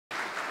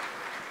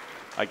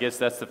I guess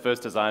that's the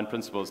first design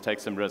principles,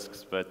 take some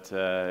risks, but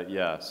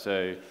yeah,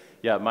 so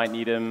yeah, Mike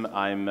Needham,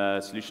 I'm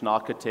a solution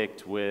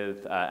architect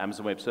with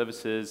Amazon Web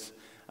Services,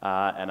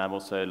 and I'm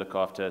also look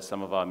after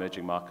some of our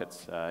emerging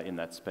markets in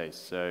that space.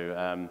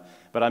 So,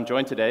 but I'm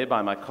joined today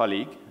by my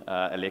colleague,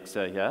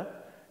 Alexa here,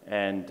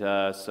 and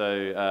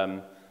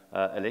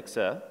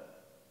Alexa,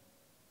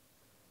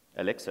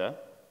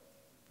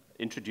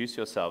 introduce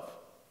yourself.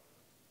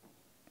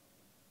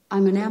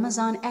 I'm an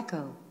Amazon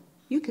Echo.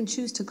 You can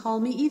choose to call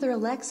me either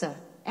Alexa,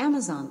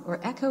 Amazon, or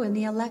Echo in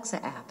the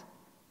Alexa app.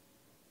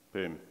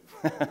 Boom.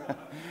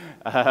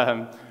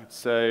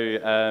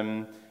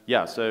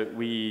 Yeah, so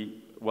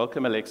we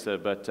welcome Alexa,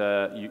 but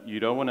you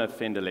don't want to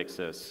offend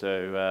Alexa,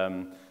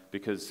 so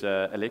because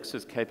Alexa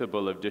is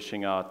capable of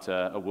dishing out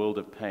a world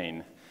of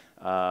pain.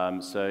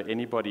 So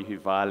anybody who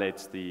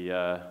violates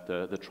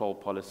the troll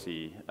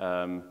policy,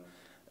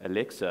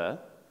 Alexa,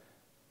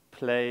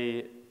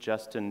 play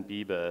Justin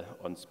Bieber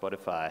on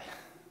Spotify.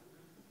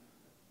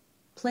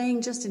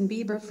 Playing Justin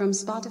Bieber from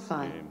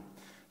Spotify.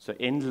 So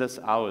endless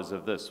hours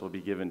of this will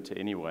be given to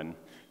anyone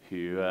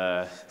who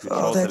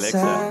trolls Alexa.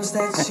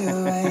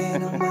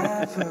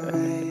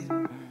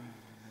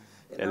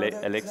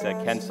 Alexa,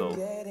 cancel.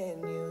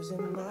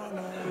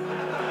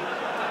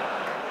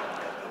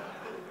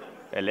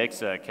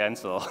 Alexa,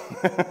 cancel.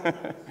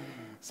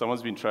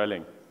 Someone's been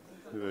trolling.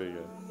 There you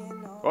go.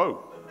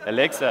 Oh,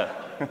 Alexa,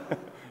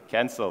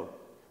 cancel.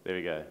 There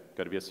we go.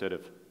 Got to be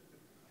assertive.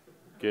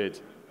 Good.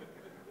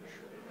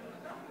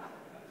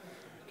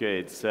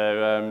 Good.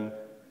 So,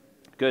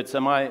 good. So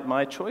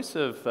my choice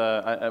of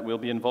we'll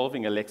be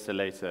involving Alexa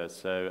later.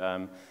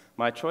 So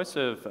my choice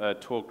of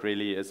talk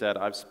really is that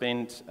I've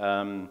spent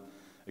a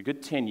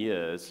good 10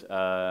 years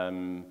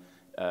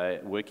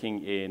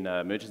working in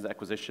mergers and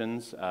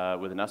acquisitions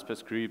with an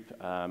Aspers group.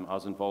 I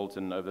was involved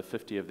in over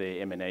 50 of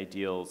their M&A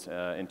deals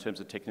in terms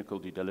of technical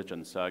due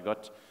diligence. So I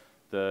got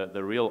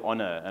the real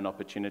honor and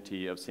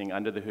opportunity of seeing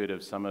under the hood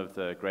of some of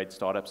the great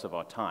startups of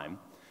our time.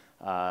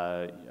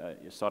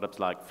 Startups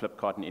like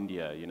Flipkart in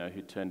India,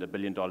 who turned $1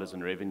 billion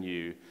in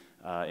revenue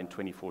in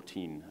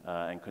 2014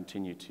 and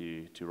continue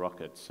to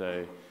rocket.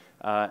 So,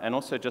 and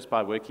also just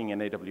by working in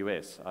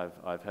AWS,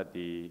 I've had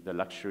the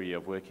luxury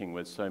of working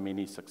with so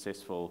many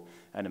successful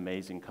and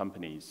amazing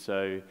companies.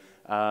 So,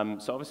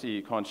 so obviously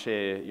you can't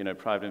share,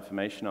 private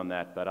information on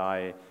that, but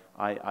I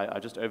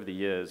just over the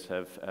years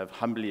have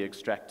humbly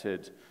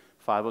extracted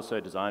 5 or so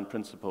design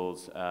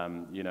principles,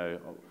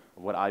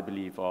 what I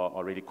believe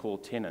are really core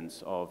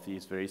tenets of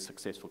these very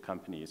successful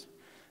companies.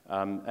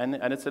 And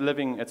it's a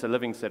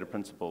living set of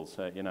principles.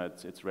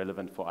 It's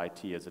relevant for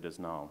IT as it is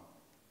now.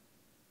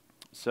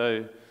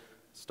 So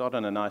start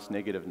on a nice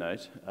negative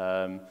note.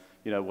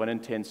 1 in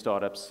 10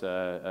 startups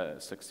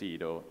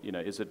succeed, or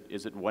is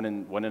it 1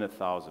 in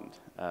 1,000?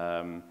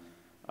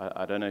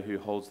 I don't know who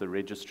holds the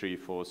registry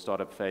for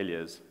startup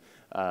failures,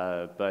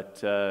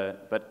 but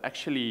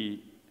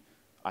actually,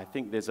 I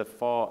think this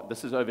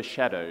is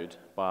overshadowed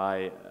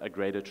by a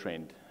greater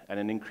trend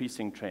and an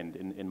increasing trend,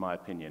 in my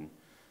opinion,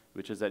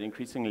 which is that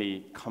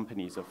increasingly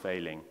companies are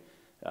failing,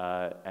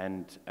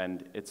 and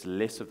it's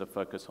less of the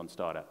focus on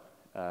startup.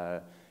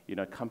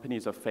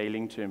 Companies are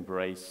failing to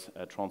embrace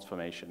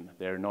transformation.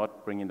 They're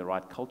not bringing the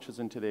right cultures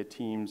into their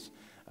teams.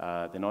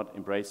 They're not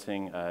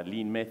embracing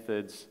lean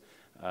methods.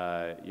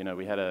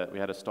 We had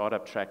a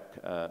startup track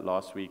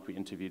last week. We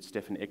interviewed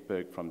Stefan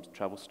Ekberg from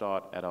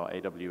TravelStart at our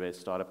AWS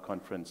startup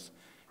conference.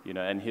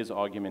 And his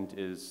argument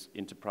is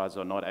enterprises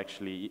are not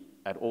actually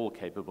at all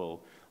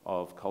capable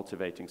of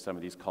cultivating some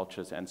of these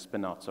cultures, and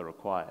spin-outs are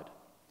required.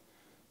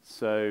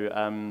 So,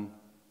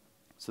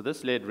 so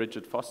this led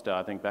Richard Foster,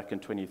 I think, back in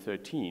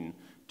 2013,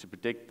 to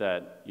predict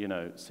that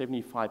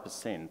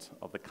 75%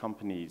 of the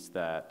companies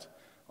that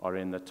are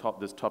in this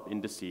top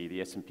indice, the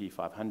S&P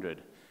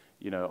 500,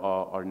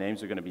 our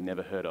names are going to be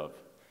never heard of.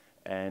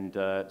 And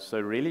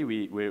so really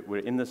we're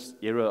in this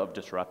era of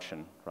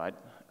disruption, right?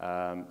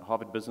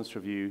 Harvard Business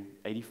Review,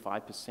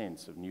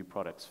 85% of new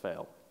products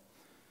fail.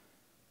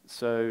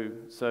 So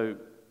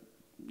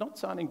not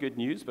sounding good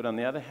news, but on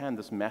the other hand,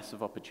 this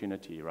massive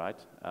opportunity, right?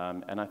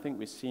 And I think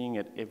we're seeing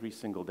it every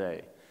single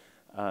day.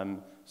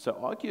 So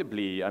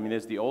arguably,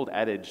 there's the old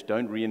adage,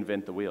 don't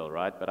reinvent the wheel,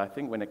 right? But I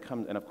think when it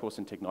comes, and of course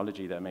in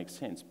technology that makes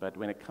sense, but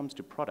when it comes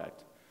to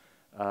product,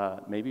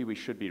 maybe we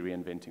should be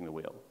reinventing the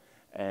wheel.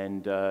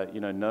 And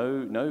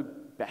no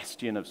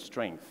bastion of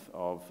strength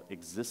of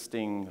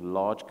existing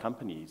large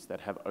companies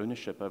that have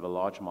ownership over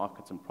large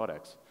markets and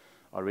products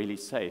are really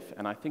safe.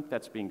 And I think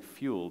that's being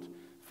fueled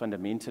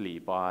fundamentally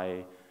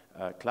by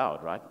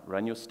cloud, right?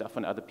 Run your stuff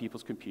on other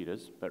people's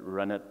computers, but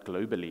run it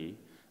globally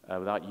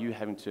without you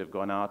having to have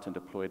gone out and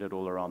deployed it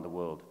all around the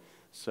world.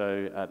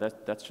 So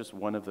that's just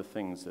one of the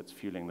things that's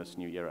fueling this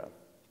new era.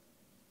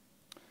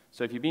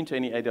 So if you've been to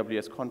any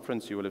AWS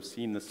conference, you will have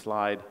seen the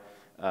slide.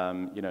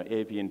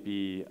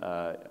 Airbnb,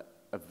 a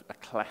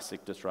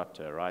classic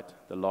disruptor, right?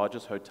 The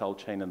largest hotel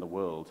chain in the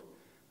world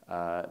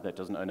that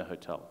doesn't own a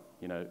hotel.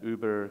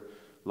 Uber,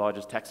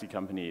 largest taxi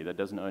company that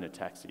doesn't own a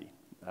taxi.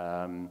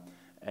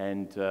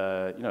 And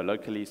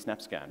locally,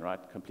 SnapScan, right,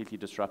 completely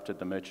disrupted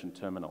the merchant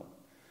terminal.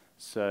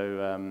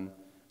 So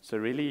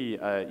really,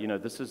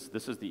 this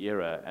is the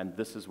era, and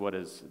this is what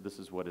is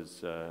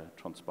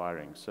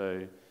transpiring.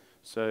 So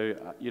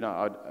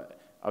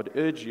I would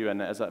urge you,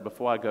 and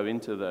before I go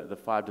into the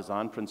 5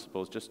 design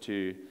principles, just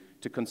to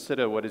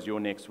consider what is your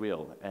next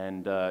wheel.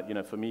 And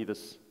for me,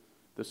 this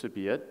would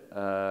be it.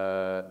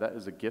 That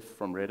is a GIF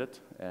from Reddit,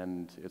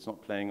 and it's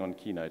not playing on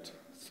Keynote.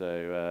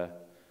 So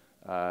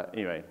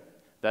anyway,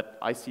 that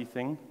icy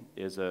thing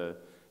is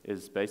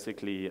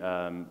basically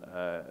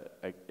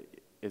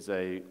is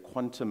a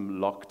quantum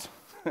locked,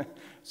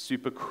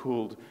 super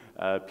cooled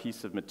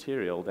piece of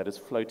material that is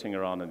floating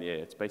around in the air.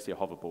 It's basically a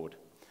hoverboard.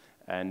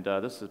 And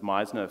this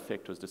Meissner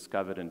effect was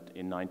discovered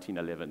in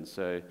 1911.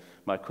 So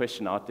my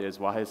question out there is,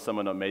 why has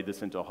someone not made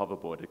this into a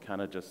hoverboard? It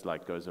kind of just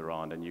like goes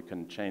around, and you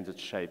can change its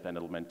shape, and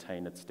it'll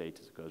maintain its state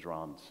as it goes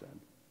around. So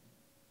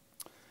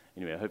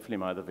anyway, hopefully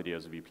my other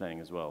videos will be playing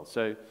as well.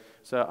 So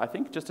I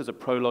think just as a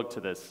prologue to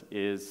this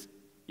is,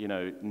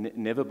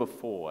 never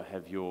before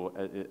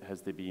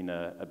has there been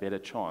a better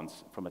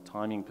chance from a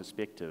timing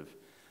perspective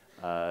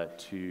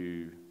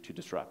to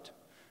disrupt.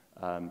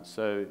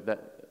 So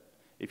that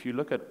if you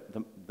look at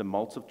the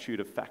multitude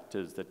of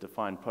factors that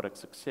define product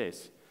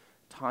success,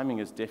 timing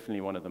is definitely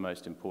one of the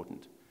most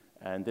important.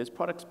 And there's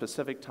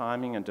product-specific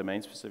timing and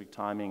domain-specific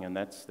timing, and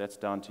that's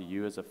down to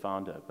you as a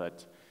founder.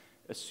 But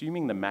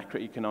assuming the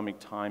macroeconomic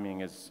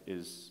timing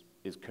is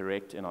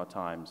correct in our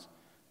times,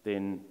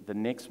 then the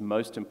next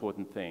most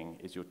important thing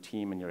is your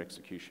team and your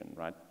execution,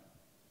 right?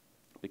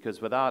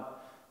 Because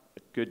without a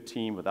good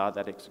team, without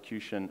that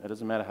execution, it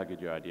doesn't matter how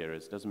good your idea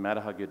is. It doesn't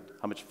matter how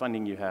much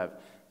funding you have,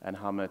 and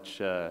how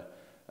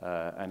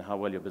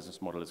well your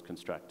business model is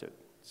constructed.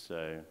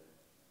 So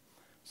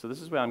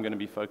this is where I'm going to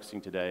be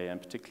focusing today,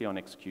 and particularly on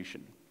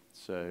execution.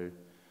 So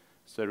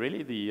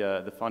really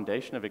the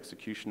foundation of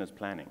execution is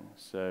planning.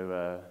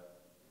 So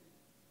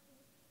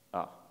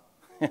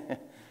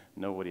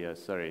no audio.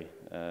 Sorry.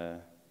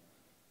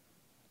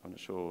 I'm not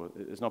sure.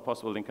 It's not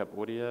possible to link up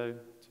audio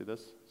to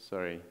this.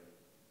 Sorry.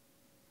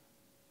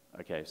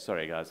 Okay.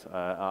 Sorry, guys.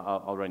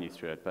 I'll run you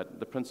through it. But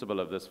the principle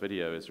of this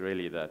video is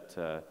really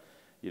that.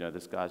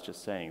 This guy's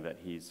just saying that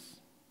he's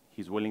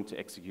willing to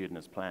execute in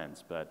his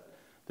plans, but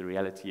the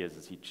reality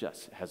is he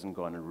just hasn't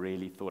gone and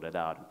really thought it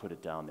out and put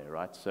it down there,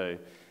 right? So,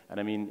 and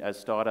I mean, as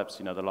startups,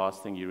 the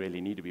last thing you really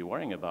need to be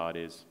worrying about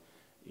is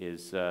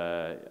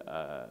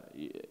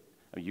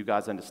you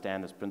guys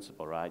understand this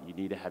principle, right? You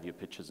need to have your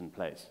pitches in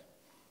place.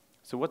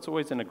 So what's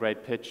always in a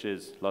great pitch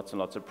is lots and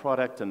lots of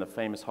product and the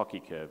famous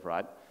hockey curve,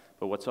 right?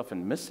 But what's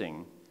often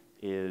missing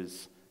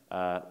is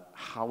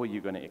how are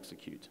you going to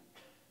execute?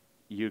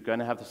 You're going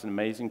to have this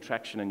amazing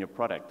traction in your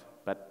product,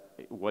 but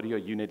what are your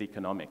unit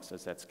economics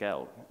as that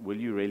scale? Will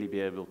you really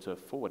be able to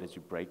afford as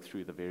you break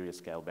through the various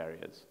scale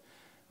barriers?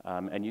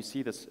 And you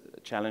see this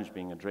challenge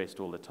being addressed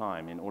all the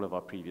time in all of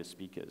our previous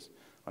speakers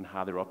on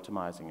how they're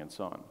optimizing and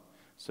so on.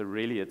 So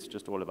really, it's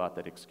just all about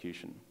that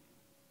execution.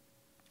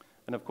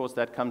 And of course,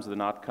 that comes with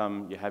an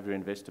outcome. You have your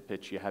investor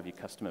pitch, you have your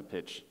customer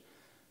pitch.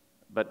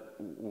 But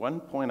one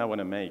point I want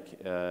to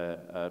make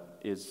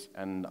is,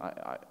 and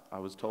I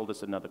was told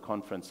this at another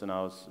conference, and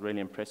I was really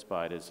impressed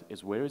by it,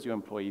 is where is your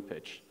employee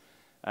pitch?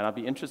 And I'd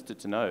be interested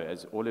to know,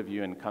 as all of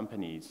you in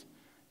companies,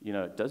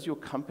 does your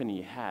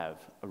company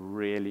have a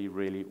really,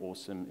 really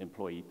awesome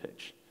employee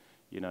pitch?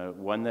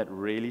 One that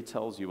really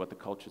tells you what the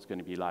culture is going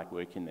to be like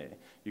working there.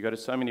 You go to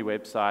so many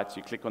websites,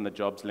 you click on the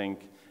jobs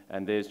link,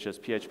 and there's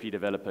just PHP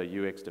developer,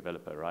 UX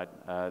developer, right?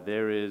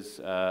 There is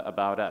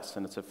about us,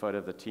 and it's a photo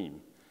of the team.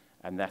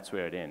 And that's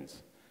where it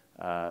ends.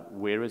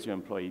 Where is your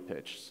employee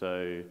pitch?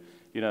 So,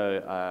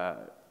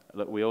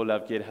 look, we all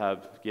love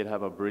GitHub.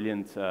 GitHub are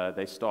brilliant.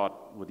 They start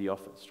with the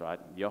office, right?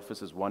 The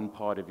office is one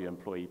part of your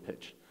employee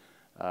pitch.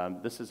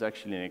 This is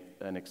actually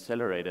an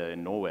accelerator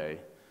in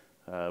Norway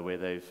where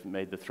they've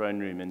made the throne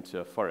room into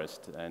a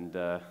forest. And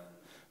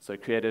so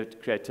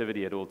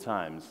creativity at all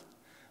times.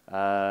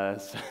 And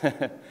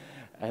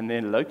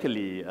then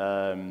locally,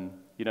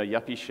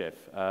 Yuppie Chef,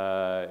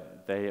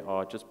 they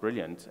are just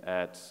brilliant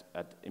at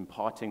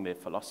imparting their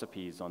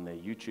philosophies on their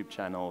YouTube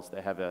channels.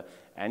 They have an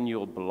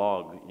annual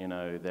blog,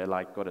 they're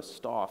like got a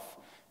staff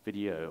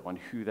video on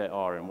who they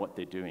are and what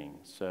they're doing.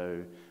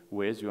 So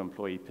where's your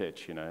employee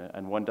pitch,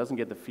 And one doesn't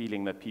get the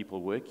feeling that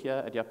people work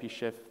here at Yuppie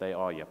Chef, they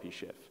are Yuppie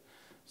Chef.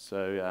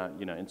 So,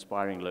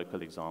 inspiring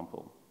local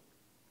example.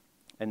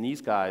 And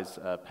these guys,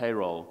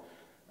 payroll,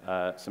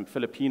 some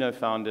Filipino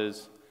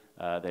founders.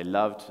 They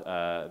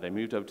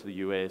moved over to the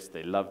US,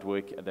 they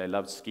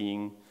loved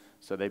skiing,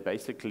 so they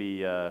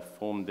basically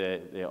formed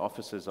their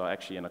offices are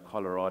actually in a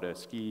Colorado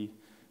ski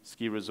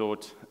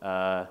resort,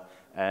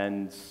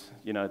 and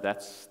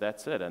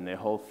that's it, and their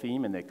whole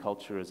theme and their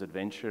culture is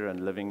adventure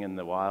and living in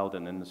the wild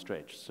and in the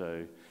stretch,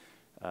 so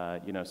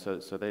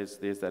so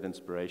there's that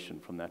inspiration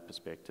from that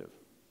perspective.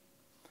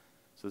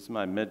 So this is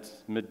my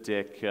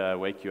mid-deck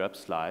wake you up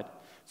slide.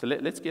 So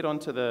let's get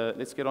onto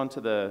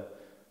the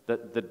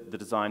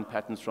design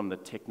patterns from the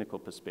technical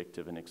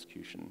perspective and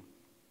execution.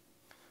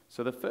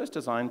 So the first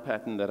design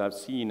pattern that I've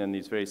seen in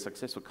these very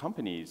successful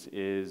companies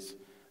is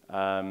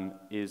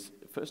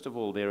first of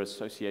all, their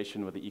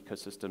association with the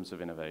ecosystems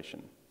of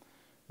innovation.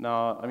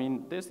 Now, I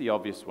mean, there's the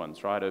obvious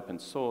ones, right? Open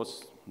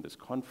source, this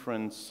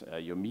conference,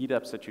 your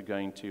meetups that you're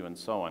going to, and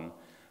so on.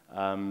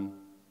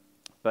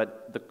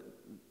 But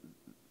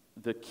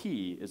the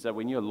key is that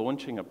when you're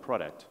launching a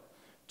product,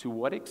 to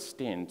what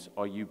extent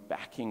are you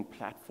backing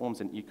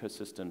platforms and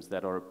ecosystems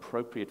that are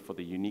appropriate for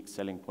the unique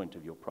selling point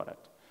of your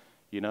product?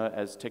 You know,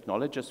 as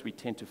technologists, we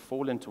tend to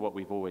fall into what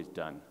we've always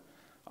done.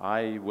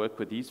 I work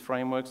with these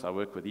frameworks, I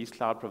work with these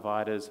cloud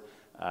providers,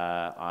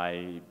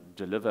 I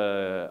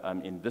deliver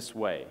in this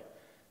way.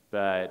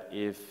 But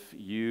if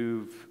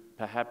you've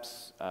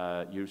perhaps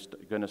you're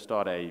going to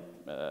start a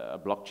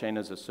blockchain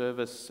as a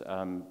service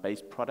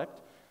based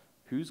product,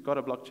 who's got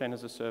a blockchain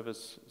as a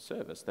service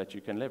that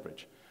you can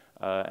leverage?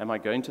 Am I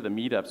going to the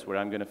meetups where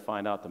I'm going to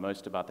find out the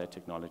most about that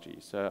technology?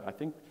 So I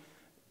think,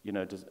 you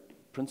know,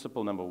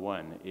 principle number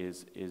one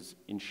is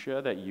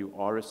ensure that you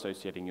are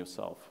associating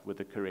yourself with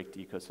the correct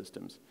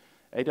ecosystems.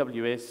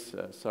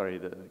 AWS, sorry,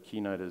 the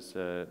keynote is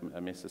I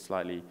missed it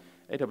slightly.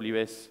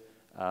 AWS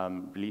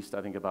released,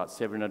 I think, about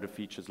 700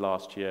 features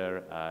last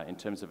year in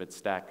terms of its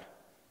stack.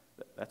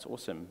 That's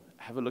awesome.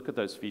 Have a look at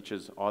those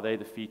features. Are they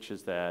the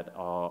features that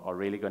are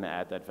really going to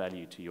add that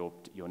value to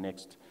your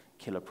next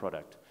killer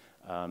product?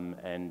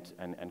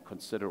 And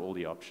consider all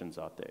the options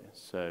out there.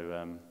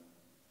 So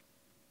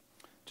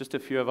just a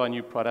few of our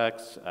new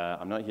products.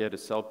 I'm not here to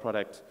sell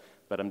product,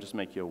 but I'm just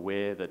making you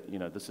aware that, you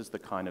know, this is the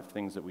kind of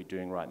things that we're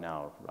doing right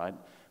now, right?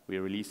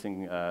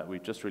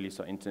 We've just released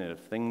our Internet of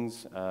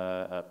Things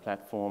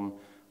platform.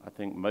 I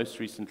think most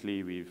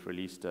recently we've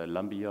released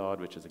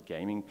Lumberyard, which is a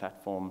gaming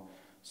platform.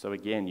 So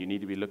again, you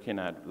need to be looking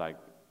at, like,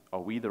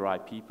 are we the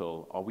right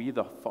people? Are we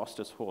the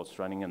fastest horse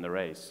running in the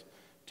race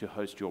to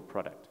host your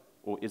product?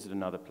 Or is it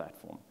another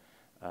platform?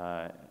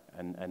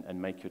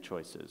 And make your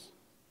choices.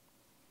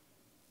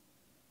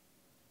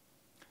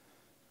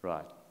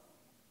 Right.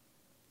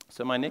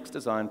 So my next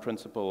design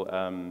principle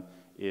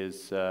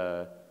is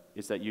the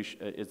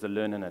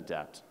learn and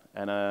adapt.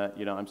 And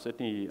you know,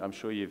 I'm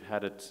sure you've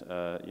had it,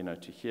 you know,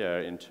 to hear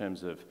in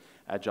terms of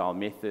agile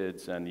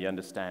methods and the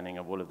understanding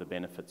of all of the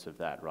benefits of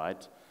that,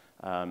 right?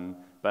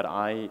 But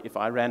if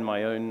I ran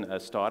my own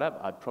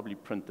startup, I'd probably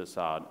print this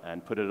out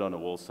and put it on a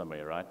wall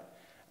somewhere, right?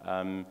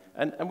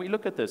 And we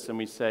look at this and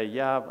we say,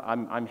 yeah,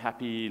 I'm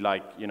happy,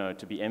 like, you know,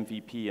 to be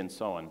MVP and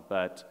so on.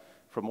 But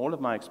from all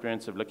of my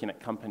experience of looking at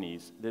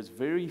companies, there's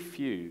very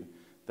few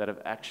that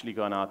have actually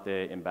gone out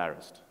there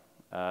embarrassed.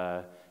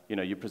 You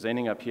know, you're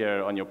presenting up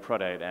here on your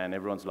product and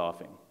everyone's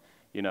laughing.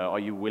 You know, are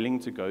you willing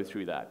to go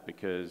through that?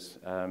 Because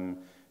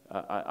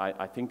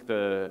I think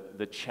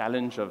the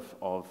challenge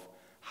of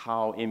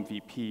how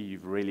MVP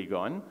you've really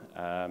gone,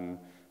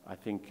 I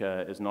think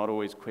is not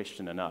always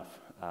questioned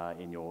enough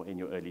in your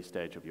early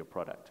stage of your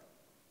product.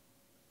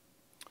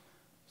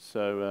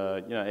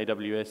 So, you know,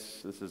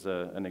 AWS, this is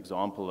an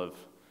example of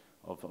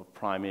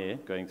Prime Air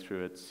going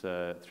through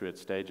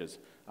its stages.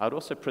 I would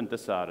also print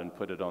this out and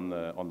put it on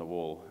the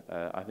wall.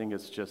 I think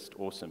it's just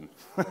awesome.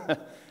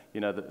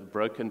 You know, the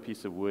broken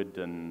piece of wood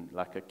and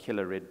like a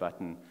killer red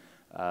button.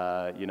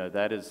 You know,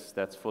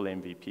 that's full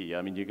MVP.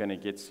 I mean, you're going to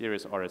get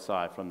serious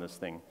RSI from this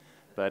thing,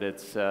 but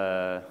it's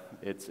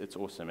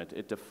awesome.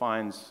 It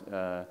defines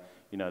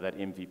you know, that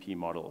MVP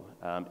model.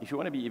 If you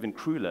want to be even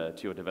crueler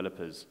to your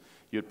developers,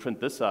 you'd print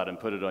this out and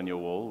put it on your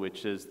wall,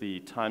 which is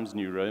the Times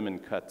New Roman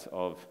cut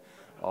of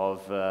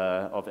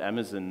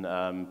Amazon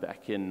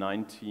back in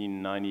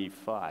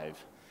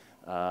 1995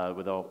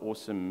 with our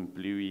awesome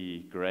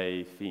bluey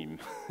gray theme.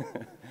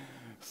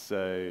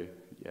 So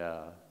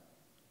yeah,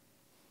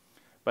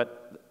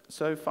 but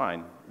so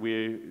fine.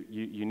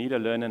 You need to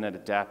learn and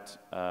adapt,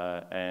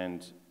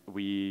 and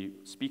we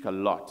speak a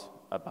lot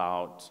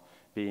about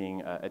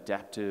being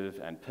adaptive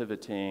and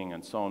pivoting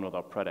and so on with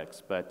our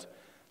products. But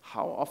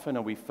how often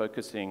are we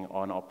focusing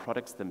on our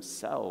products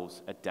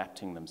themselves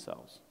adapting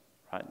themselves,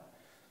 right?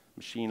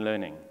 Machine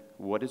learning.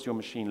 What is your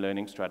machine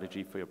learning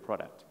strategy for your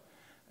product?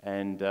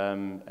 And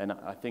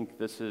I think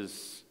this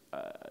is,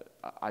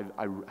 I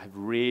have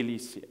really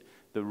seen,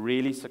 the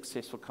really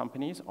successful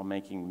companies are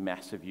making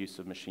massive use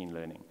of machine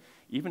learning.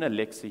 Even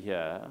Alexa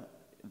here,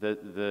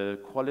 the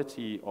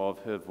quality of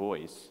her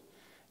voice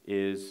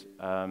is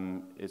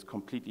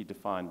completely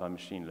defined by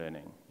machine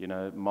learning. You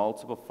know,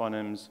 multiple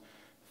phonemes,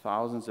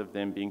 thousands of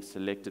them being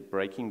selected,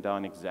 breaking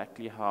down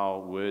exactly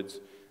how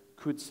words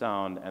could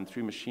sound, and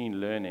through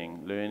machine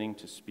learning, learning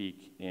to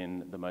speak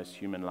in the most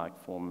human-like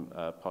form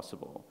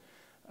possible.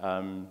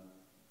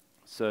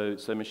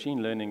 So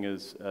machine learning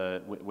is,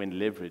 when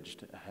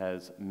leveraged,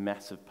 has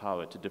massive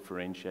power to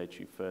differentiate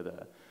you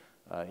further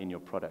in your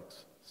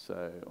products.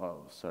 So,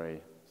 oh,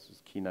 sorry, this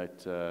is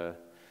keynote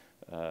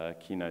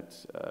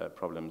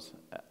problems.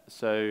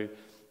 So,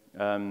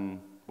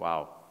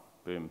 wow,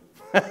 boom.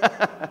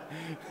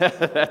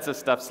 That's a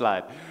stuff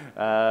slide.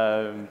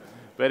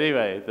 But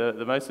anyway,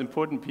 the most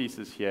important piece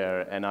is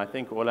here, and I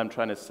think all I'm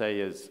trying to say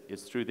is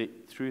through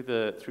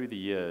the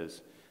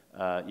years,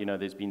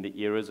 There's been the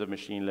eras of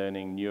machine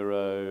learning,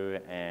 neuro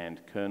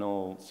and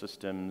kernel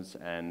systems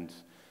and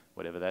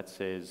whatever that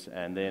says,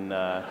 and then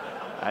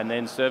and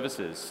then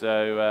services.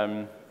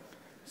 So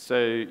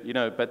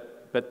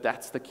but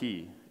that's the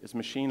key. Is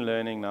machine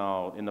learning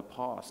now? In the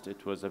past,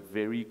 it was a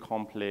very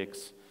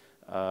complex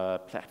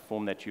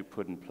platform that you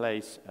put in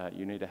place.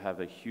 You need to have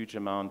a huge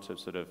amount of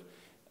sort of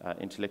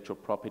intellectual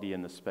property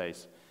in the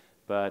space.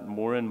 But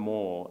more and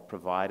more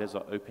providers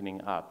are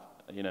opening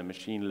up,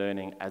 machine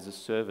learning as a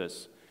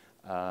service,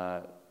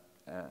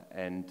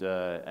 and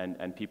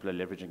people are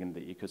leveraging in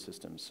the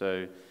ecosystem.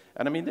 So,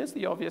 and I mean, there's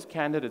the obvious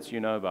candidates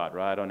about,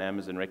 right, on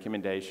Amazon,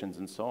 recommendations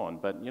and so on.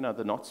 But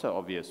the not so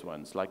obvious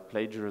ones, like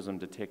plagiarism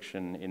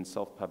detection in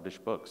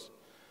self-published books.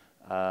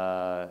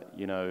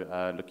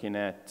 Looking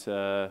at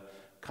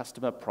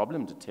customer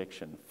problem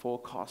detection,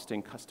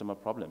 forecasting customer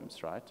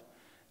problems, right?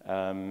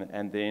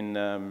 And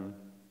then,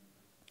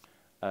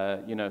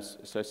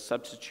 so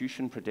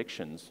substitution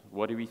predictions.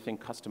 What do we think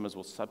customers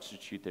will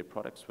substitute their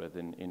products with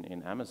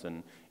in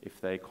Amazon if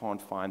they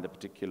can't find the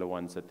particular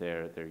ones that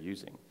they're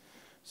using?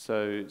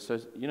 So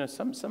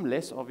some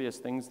less obvious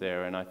things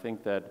there, and I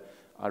think that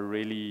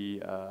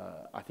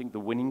I think the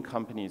winning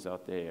companies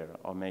out there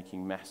are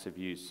making massive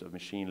use of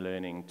machine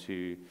learning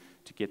to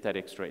get that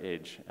extra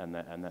edge and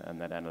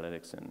that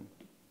analytics in.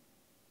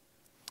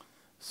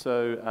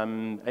 So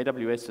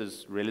AWS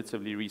has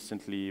relatively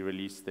recently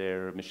released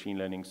their machine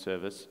learning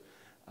service,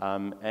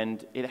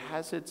 and it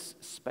has its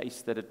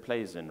space that it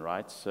plays in,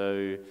 right?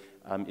 So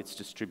it's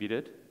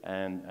distributed,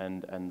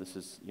 and this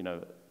is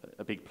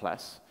a big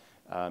plus.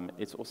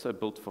 It's also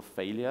built for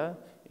failure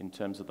in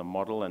terms of the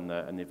model and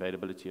the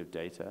availability of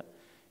data.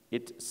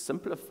 It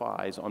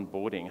simplifies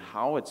onboarding.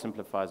 How it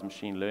simplifies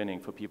machine learning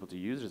for people to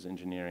use as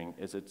engineering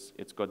is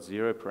it's got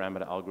zero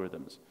parameter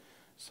algorithms.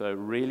 So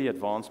really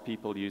advanced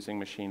people using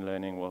machine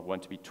learning will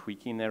want to be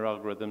tweaking their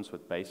algorithms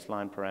with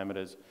baseline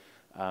parameters.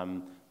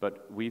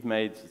 But we've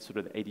made sort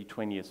of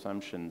 80-20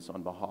 assumptions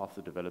on behalf of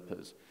the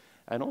developers.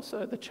 And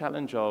also the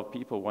challenge of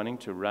people wanting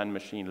to run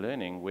machine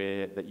learning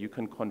where that you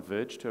can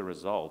converge to a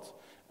result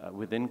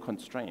within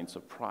constraints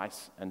of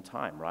price and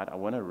time, right? I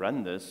want to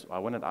run this. I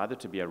want it either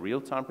to be a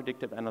real-time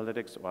predictive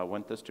analytics, or I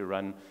want this to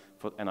run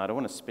and I don't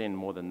want to spend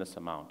more than this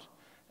amount.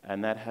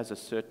 And that has a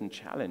certain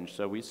challenge.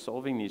 So we're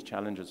solving these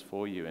challenges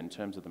for you in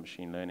terms of the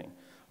machine learning.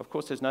 Of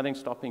course, there's nothing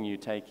stopping you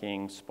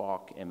taking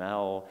Spark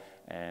ML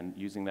and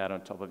using that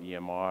on top of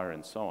EMR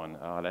and so on,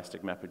 our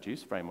Elastic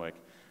MapReduce framework.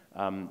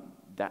 Go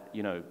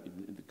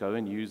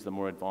and use the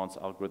more advanced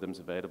algorithms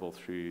available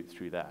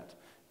through that.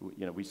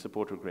 We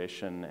support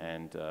regression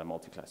and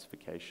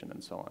multi-classification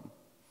and so on.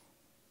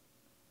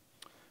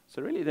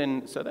 So really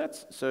then,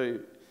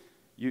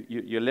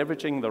 you're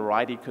leveraging the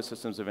right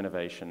ecosystems of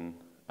innovation.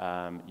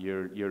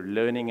 You're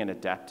learning and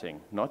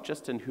adapting, not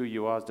just in who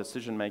you are as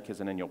decision makers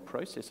and in your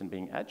process and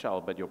being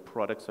agile, but your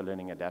products are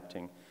learning,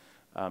 adapting.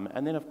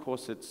 And then, of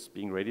course, it's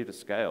being ready to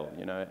scale,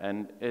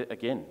 and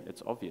again,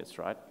 it's obvious,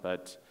 right?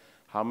 But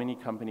how many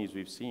companies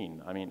we've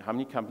seen? I mean, how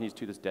many companies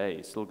to this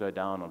day still go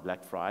down on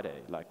Black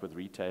Friday, like with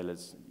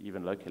retailers,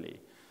 even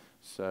locally?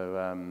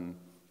 So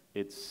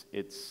it's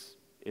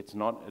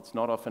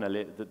not often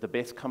the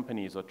best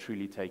companies are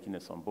truly taking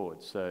this on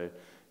board. So,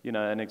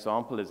 an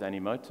example is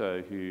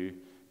Animoto, who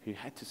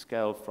had to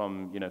scale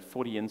from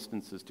 40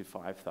 instances to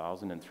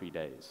 5,000 in 3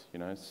 days.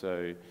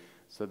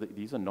 So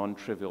these are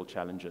non-trivial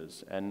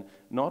challenges, and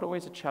not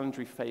always a challenge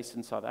we face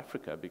in South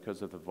Africa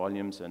because of the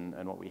volumes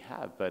and what we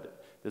have.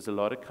 But there's a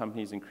lot of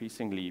companies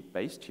increasingly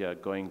based here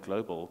going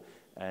global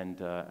and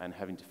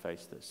having to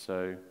face this.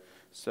 So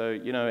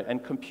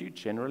and compute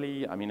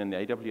generally. I mean, in the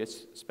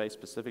AWS space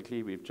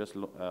specifically, we've just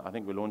I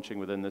think we're launching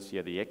within this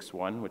year the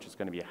X1, which is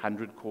going to be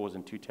 100 cores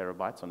and 2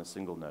 terabytes on a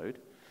single node.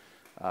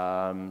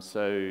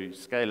 So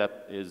scale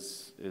up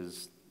is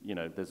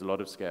there's a lot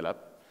of scale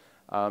up.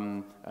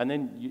 And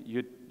then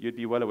you'd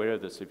be well aware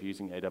of this if you're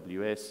using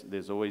AWS.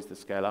 There's always the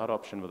scale out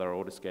option with our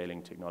auto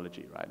scaling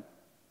technology, right?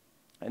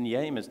 And the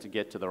aim is to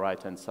get to the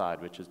right-hand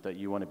side, which is that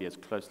you want to be as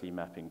closely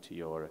mapping to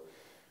your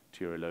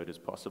load as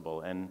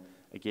possible. And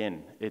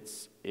again,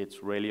 it's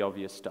really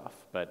obvious stuff,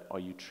 but are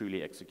you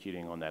truly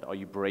executing on that? Are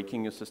you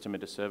breaking your system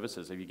into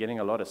services? Are you getting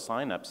a lot of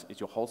signups? Is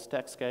your whole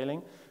stack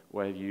scaling,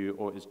 or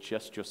is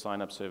just your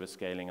sign-up service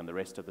scaling and the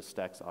rest of the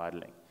stack's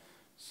idling?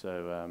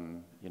 So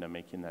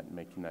making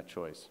that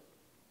choice.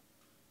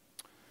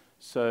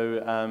 So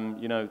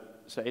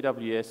so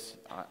AWS,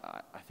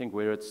 I think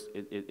where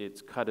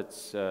it's cut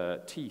its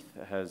teeth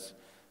has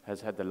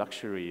had the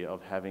luxury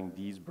of having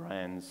these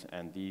brands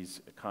and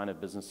these kind of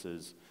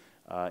businesses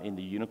in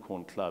the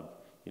unicorn club.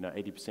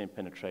 80%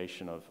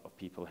 penetration of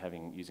people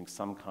using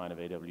some kind of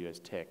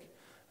AWS tech,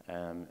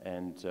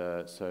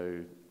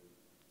 so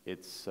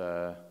it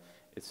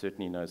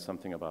certainly knows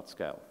something about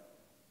scale.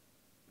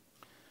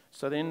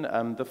 So then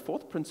the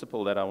fourth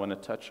principle that I want to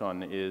touch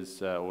on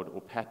is,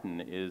 or pattern,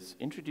 is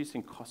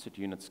introducing cost at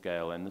unit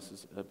scale, and this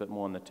is a bit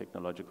more on the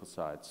technological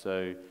side.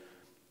 So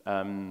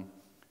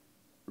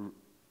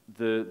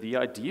the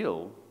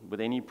ideal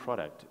with any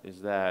product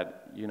is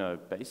that,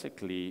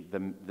 basically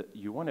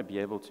you want to be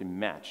able to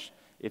match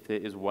If there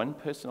is one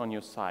person on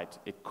your site,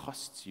 it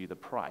costs you the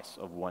price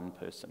of one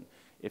person.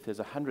 If there's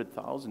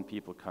 100,000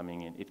 people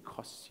coming in, it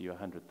costs you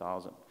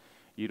 100,000.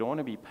 You don't want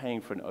to be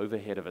paying for an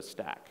overhead of a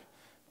stack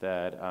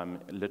that,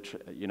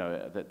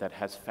 that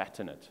has fat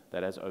in it,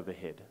 that has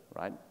overhead,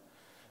 right?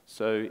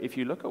 So if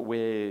you look at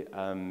where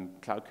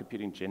cloud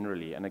computing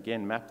generally, and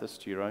again, map this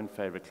to your own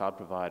favorite cloud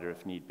provider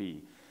if need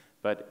be,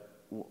 but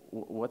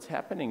what's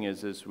happening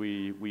is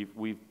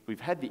we've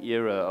had the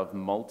era of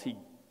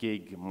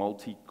multi-gig,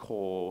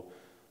 multi-core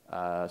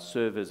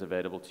servers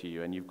available to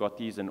you, and you've got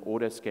these in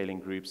auto-scaling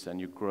groups, and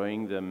you're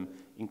growing them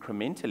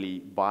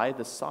incrementally by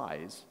the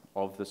size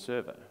of the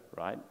server,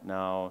 right?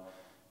 Now,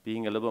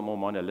 being a little bit more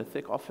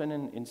monolithic often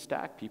in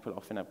Stack, people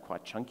often have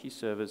quite chunky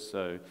servers,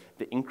 so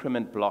the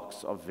increment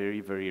blocks are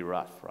very, very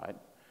rough, right?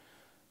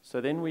 So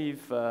then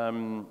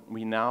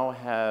we now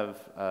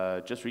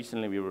have, just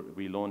recently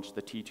we launched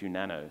the T2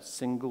 Nano,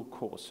 single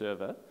core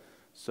server.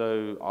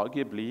 So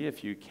arguably,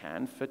 if you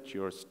can fit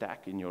your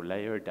stack in your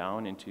layer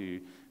down into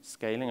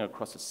scaling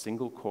across a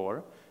single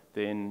core,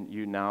 then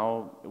you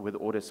now, with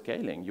auto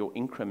scaling, your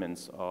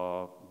increments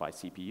are by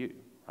CPU,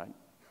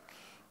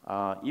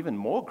 right? Even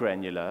more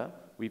granular,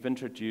 we've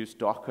introduced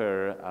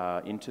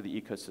Docker into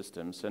the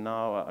ecosystem. So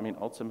now, I mean,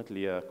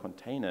 ultimately a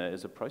container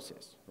is a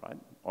process, right,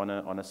 on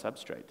a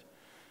substrate.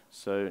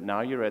 So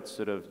now you're at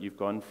sort of, you've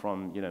gone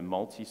from,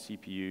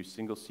 multi-CPU,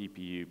 single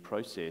CPU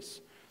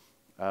process.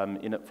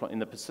 In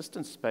the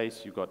persistent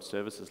space, you've got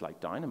services like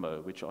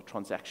Dynamo, which are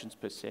transactions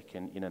per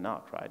second in and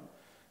out, right?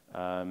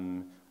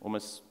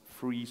 Almost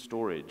free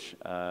storage,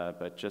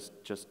 but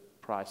just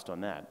priced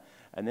on that.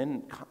 And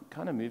then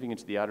kind of moving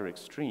into the other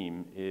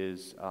extreme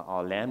is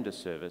our Lambda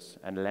service.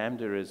 And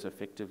Lambda is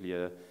effectively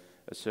a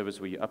service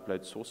where you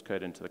upload source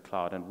code into the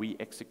cloud, and we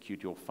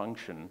execute your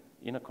function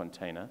in a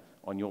container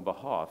on your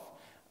behalf.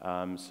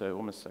 So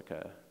almost like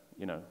a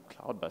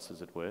cloud bus,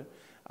 as it were.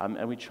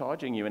 And we're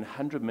charging you in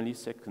 100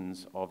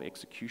 milliseconds of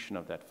execution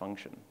of that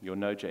function, your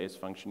Node.js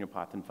function, your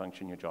Python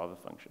function, your Java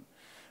function.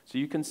 So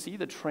you can see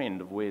the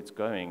trend of where it's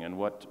going, and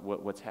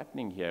what's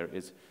happening here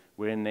is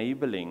we're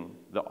enabling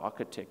the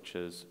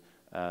architectures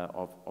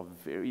of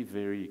very,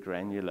 very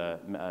granular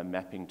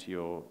mapping to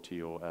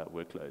your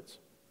workloads.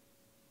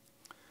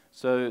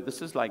 So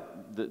this is like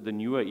the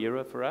newer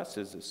era for us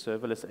is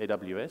serverless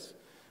AWS.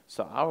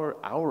 So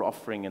our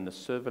offering in the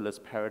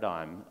serverless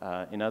paradigm,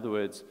 in other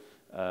words,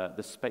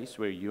 the space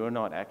where you're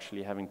not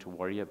actually having to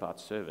worry about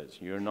servers.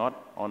 You're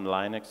not on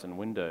Linux and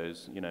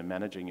Windows,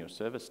 managing your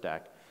server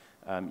stack.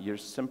 You're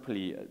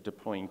simply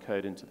deploying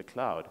code into the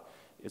cloud.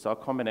 Is our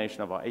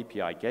combination of our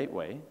API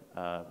gateway,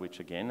 which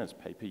again is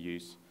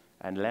pay-per-use,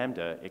 and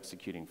Lambda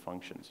executing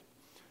functions.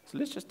 So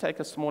let's just take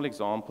a small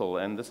example,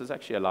 and this is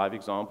actually a live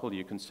example.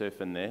 You can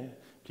surf in there.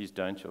 Please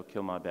don't, you'll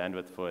kill my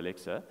bandwidth for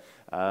Alexa.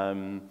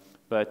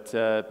 But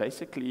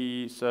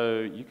basically, so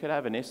you could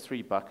have an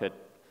S3 bucket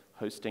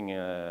hosting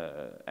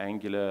an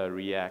Angular,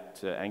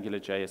 React,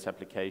 AngularJS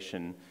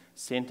application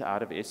sent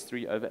out of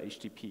S3 over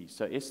HTTP.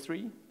 So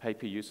S3,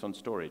 pay-per-use on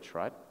storage,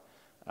 right?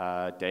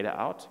 Data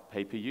out,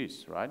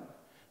 pay-per-use, right?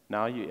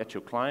 Now you're at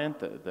your client,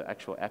 the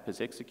actual app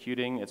is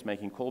executing, it's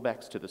making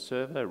callbacks to the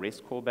server,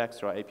 REST callbacks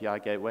to our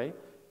API gateway,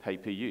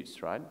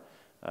 pay-per-use, right?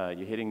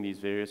 You're hitting these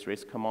various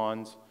REST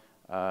commands.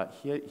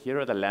 Here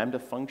are the Lambda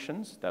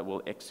functions that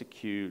will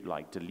execute,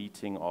 like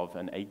deleting of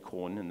an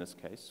acorn, in this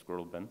case,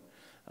 squirrel bin.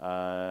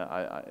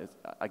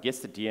 I guess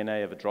the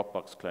DNA of a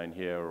Dropbox clone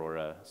here, or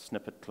a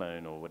snippet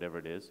clone, or whatever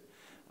it is.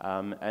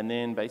 And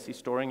then basically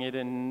storing it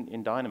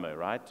in Dynamo,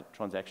 right?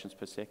 Transactions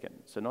per second.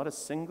 So not a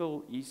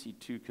single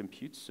EC2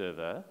 compute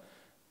server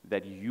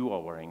that you are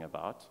worrying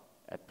about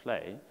at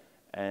play.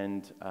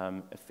 And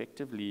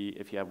effectively,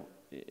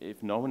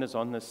 if no one is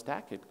on the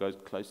stack, it goes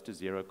close to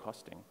zero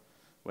costing.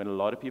 When a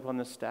lot of people on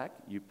the stack,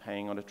 you're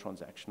paying on a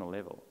transactional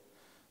level.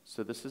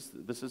 So this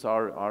is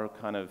our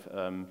kind of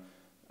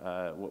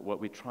what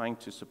we're trying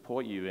to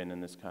support you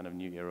in this kind of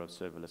new era of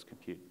serverless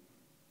compute.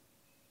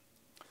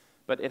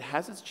 But it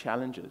has its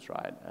challenges,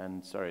 right?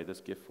 And sorry,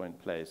 this GIF won't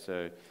play.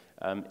 So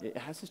it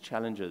has its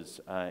challenges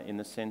in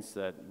the sense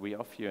that we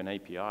offer you an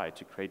API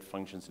to create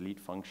functions, lead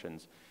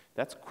functions.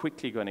 That's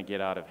quickly going to get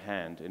out of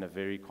hand in a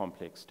very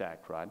complex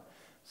stack, right?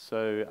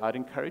 So I'd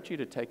encourage you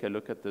to take a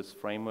look at this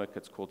framework.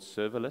 It's called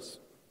serverless.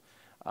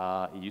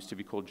 It used to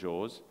be called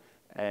JAWS.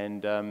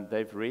 And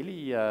they've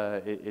really,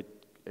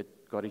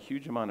 it got a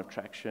huge amount of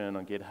traction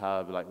on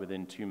GitHub, like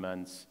within 2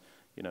 months.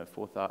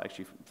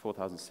 Actually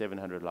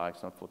 4,700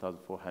 likes, not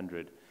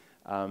 4,400.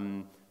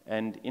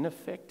 And in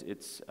effect,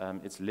 it's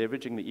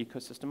leveraging the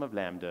ecosystem of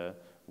Lambda,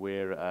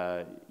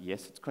 where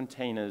yes, it's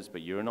containers,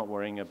 but you're not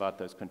worrying about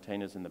those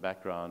containers in the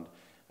background.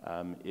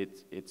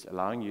 It's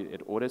allowing you,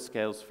 it auto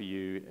scales for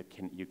you.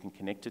 You can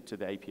connect it to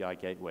the API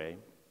gateway.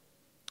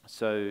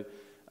 So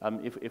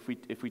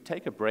if we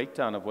take a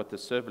breakdown of what the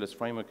serverless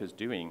framework is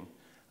doing,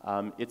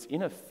 it's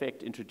in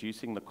effect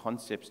introducing the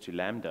concepts to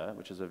Lambda,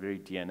 which is a very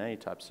DNA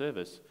type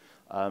service,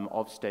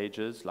 of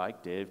stages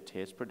like dev,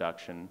 test,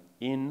 production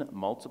in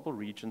multiple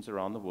regions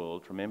around the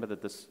world. Remember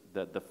that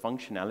the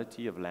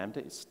functionality of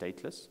Lambda is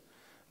stateless.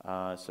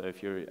 So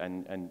if you're,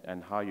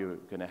 and how you're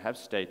going to have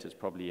state is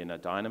probably in a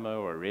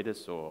Dynamo or a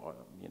Redis or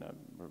a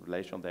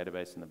relational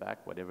database in the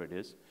back, whatever it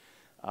is.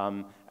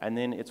 And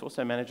then it's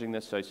also managing the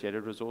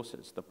associated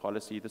resources, the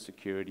policy, the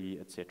security,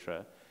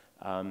 etc.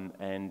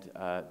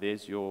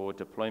 There's your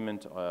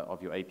deployment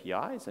of your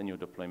APIs and your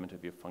deployment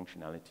of your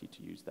functionality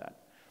to use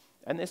that.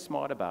 And they're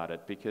smart about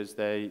it because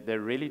they're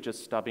really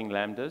just stubbing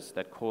lambdas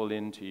that call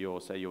into your,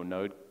 say, your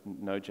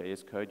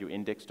Node.js code, your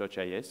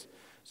index.js.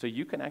 So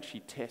you can actually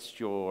test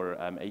your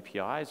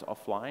APIs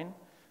offline,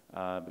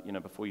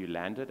 before you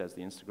land it, as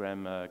the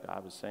Instagram guy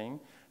was saying.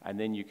 And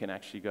then you can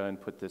actually go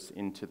and put this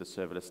into the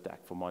serverless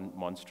stack for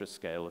monstrous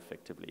scale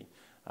effectively.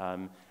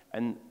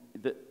 And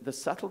the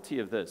subtlety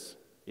of this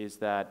is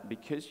that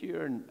because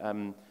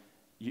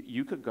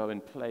you could go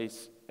and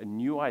place a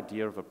new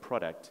idea of a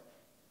product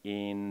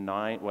in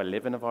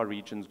 11 of our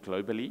regions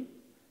globally,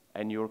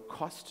 and your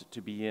cost to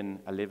be in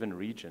 11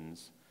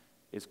 regions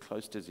is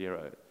close to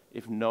zero.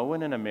 If no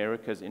one in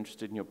America is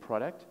interested in your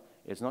product,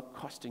 it's not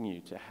costing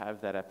you to have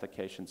that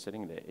application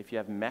sitting there. If you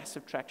have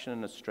massive traction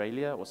in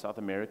Australia or South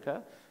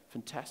America,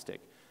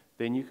 fantastic.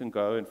 Then you can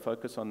go and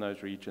focus on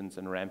those regions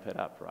and ramp it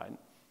up, right?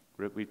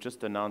 We've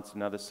just announced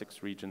another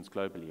 6 regions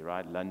globally,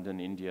 right? London,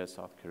 India,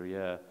 South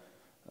Korea,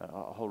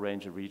 a whole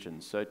range of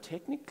regions. So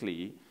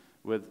technically,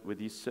 with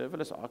these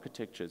serverless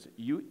architectures,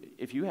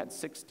 if you had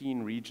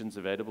 16 regions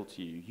available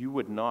to you, you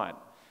would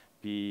not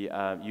be,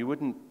 you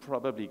wouldn't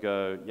probably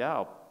go,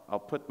 yeah, I'll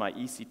put my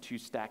EC2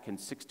 stack in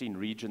 16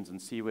 regions and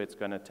see where it's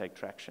going to take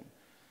traction.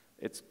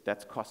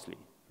 That's costly,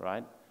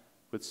 right?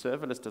 With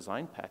serverless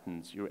design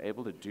patterns, you're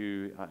able to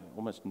do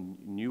almost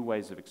new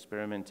ways of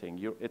experimenting.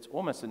 It's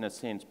almost, in a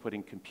sense,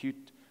 putting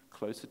compute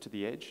closer to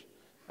the edge.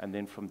 And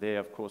then from there,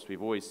 of course,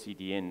 we've always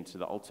CDN to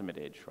the ultimate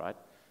edge, right?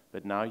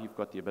 But now you've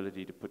got the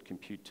ability to put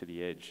compute to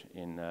the edge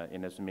in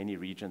as many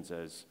regions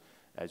as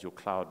your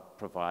cloud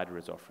provider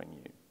is offering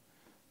you.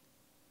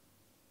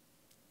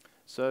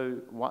 So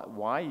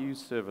why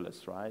use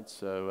serverless, right?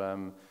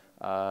 So,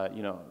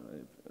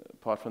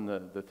 apart from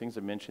the things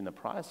I mentioned in the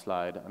prior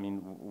slide, I mean,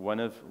 one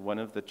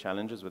of the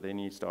challenges with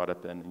any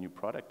startup and a new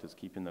product is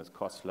keeping those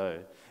costs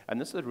low.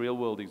 And this is a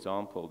real-world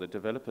example. The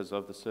developers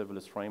of the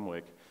serverless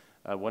framework,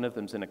 one of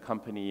them's in a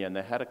company, and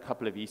they had a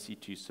couple of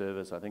EC2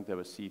 servers. I think they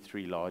were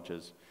C3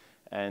 larges.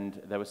 And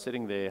they were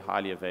sitting there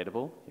highly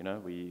available.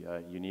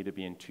 You need to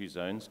be in 2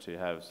 zones to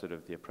have sort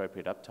of the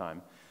appropriate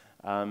uptime.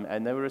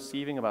 And they were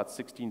receiving about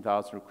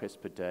 16,000 requests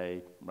per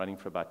day, running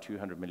for about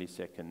 200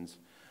 milliseconds.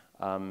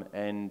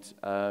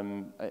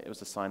 It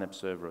was a sign-up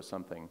server or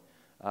something.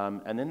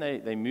 And then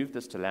they moved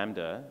this to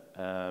Lambda.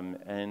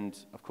 And,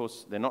 of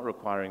course, they're not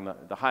requiring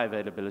the high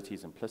availability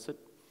is implicit.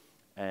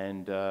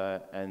 And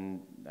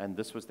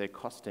this was their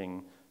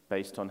costing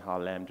based on how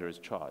Lambda is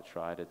charged,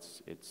 right?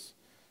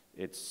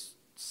 It's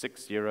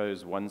 6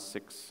 zeros,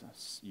 16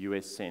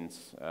 US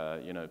cents,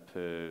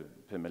 per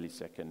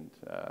millisecond,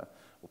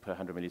 or per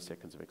 100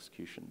 milliseconds of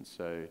execution.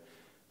 So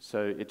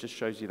it just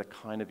shows you the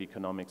kind of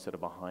economics that are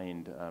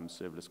behind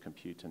serverless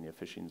compute and the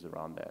efficiencies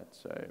around that.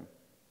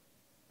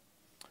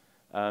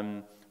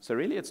 So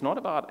really, it's not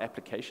about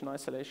application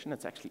isolation.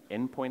 It's actually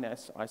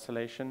endpoint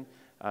isolation.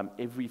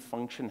 Every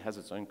function has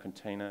its own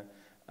container.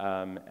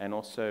 And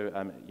also,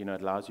 it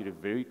allows you to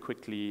very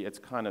quickly, it's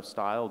kind of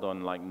styled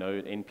on like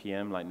Node,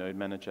 NPM, like Node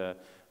Manager,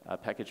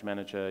 Package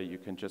Manager. You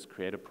can just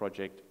create a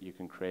project, you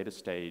can create a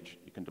stage,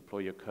 you can deploy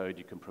your code,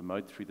 you can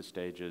promote through the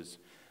stages.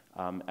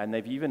 And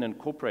they've even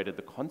incorporated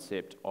the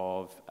concept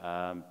of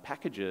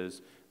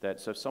packages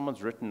so if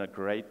someone's written a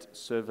great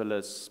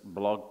serverless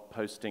blog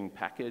posting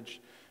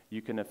package,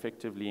 you can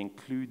effectively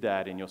include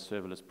that in your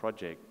serverless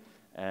project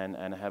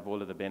and have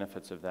all of the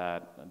benefits of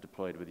that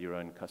deployed with your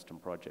own custom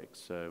projects.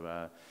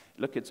 So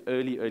look, it's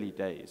early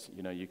days.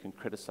 You can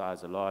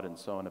criticize a lot and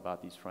so on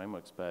about these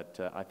frameworks, but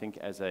I think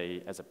as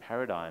a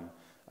paradigm,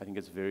 I think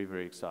it's a very,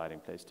 very exciting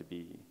place to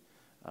be.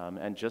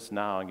 And just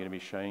now, I'm going to be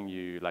showing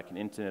you like an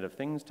Internet of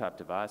Things type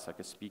device, like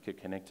a speaker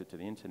connected to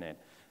the internet.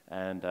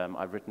 And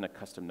I've written a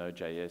custom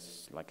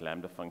Node.js like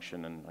Lambda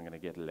function, and I'm going to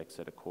get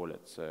Alexa to call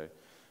it. So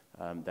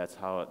that's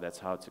how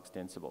it's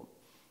extensible.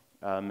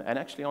 And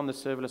actually, on the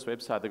serverless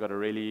website, they've got a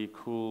really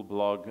cool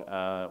blog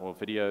or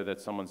video that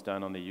someone's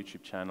done on their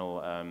YouTube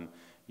channel.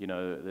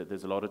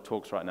 There's a lot of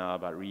talks right now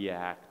about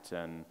React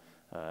and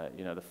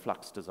the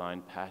Flux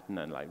design pattern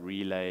and like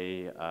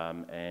Relay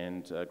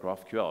and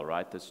GraphQL,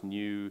 right? This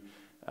new,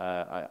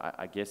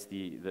 I guess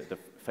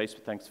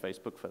Facebook, thanks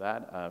Facebook for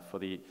that, for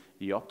the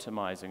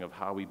optimizing of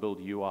how we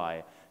build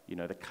UI,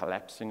 the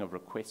collapsing of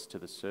requests to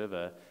the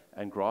server,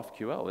 and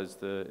GraphQL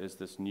is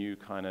this new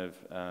kind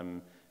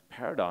of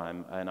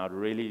paradigm, and I'd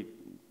really,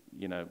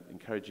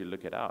 encourage you to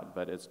look it out,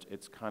 but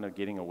it's kind of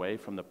getting away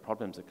from the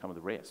problems that come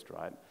with REST,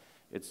 right?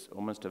 It's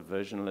almost a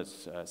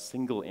versionless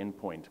single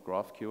endpoint.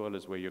 GraphQL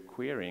is where you're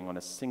querying on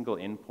a single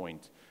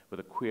endpoint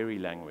with a query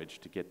language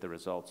to get the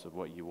results of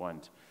what you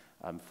want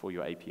for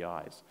your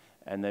APIs.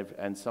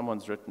 And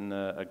someone's written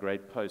a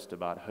great post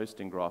about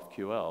hosting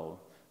GraphQL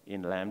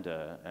in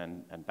Lambda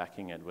and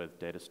backing it with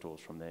data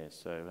stores from there.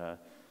 So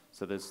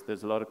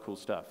there's a lot of cool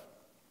stuff.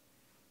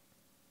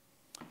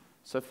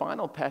 So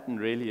final pattern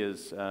really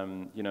is,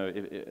 you know,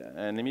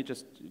 and let me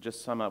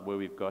just sum up where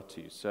we've got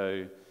to.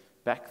 So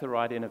back the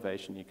right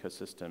innovation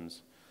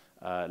ecosystems,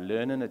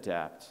 learn and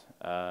adapt.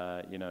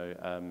 You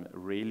know,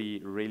 really,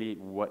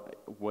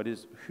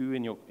 who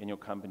in your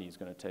company is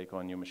going to take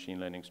on your machine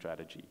learning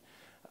strategy?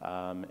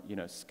 You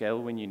know,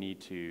 scale when you need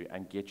to,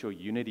 and get your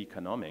unit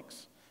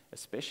economics,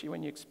 especially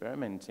when you're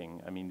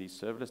experimenting. I mean, these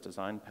serverless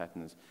design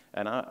patterns,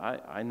 and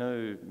I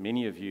know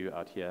many of you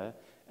out here,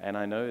 and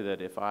I know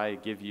that if I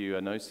give you a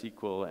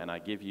NoSQL and I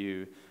give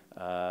you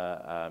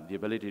the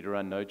ability to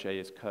run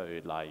Node.js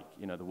code, like,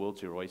 you know, the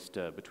world's your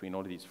oyster between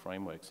all of these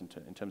frameworks in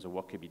terms of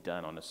what could be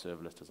done on a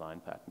serverless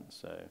design pattern.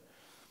 So,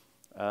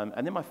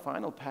 and then my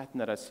final pattern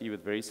that I see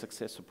with very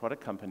successful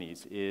product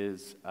companies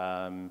is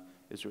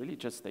really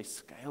just they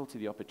scale to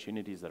the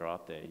opportunities that are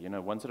out there. You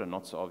know, ones that are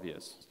not so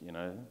obvious. You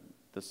know,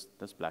 this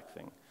black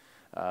thing.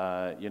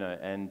 You know,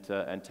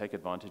 and take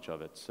advantage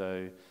of it.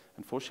 So,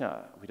 unfortunately,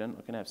 we're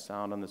not going to have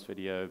sound on this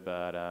video,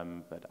 but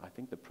I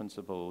think the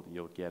principle,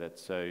 you'll get it.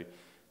 So,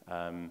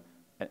 and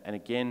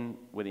again,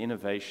 with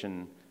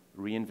innovation,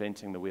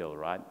 reinventing the wheel,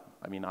 right?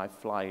 I mean, I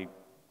fly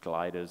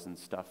gliders and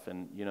stuff,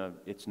 and, you know,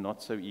 it's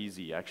not so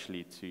easy,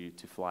 actually,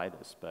 to fly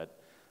this, but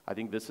I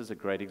think this is a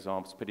great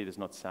example. It's a pity there's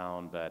not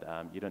sound, but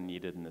you don't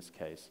need it in this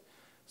case.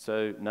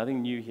 So,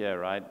 nothing new here,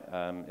 right?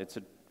 It's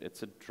a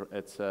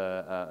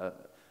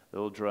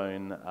little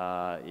drone.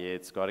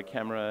 It's got a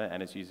camera,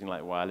 and it's using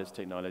like wireless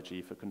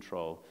technology for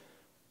control.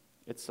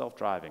 It's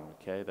self-driving.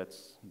 Okay,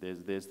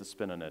 there's the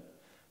spin on it.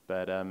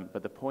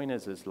 But the point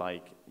is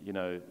like, you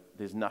know,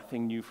 there's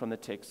nothing new from the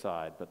tech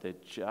side, but they're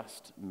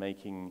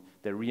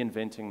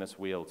reinventing this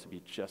wheel to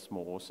be just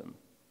more awesome.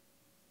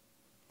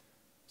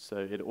 So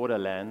it auto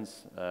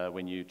lands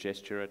when you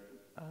gesture it.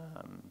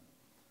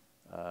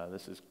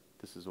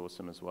 This is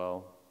awesome as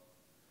well.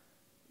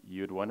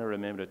 You'd want to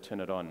remember to turn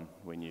it on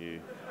when you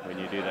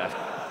do that.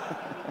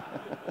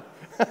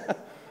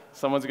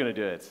 Someone's going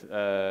to do it.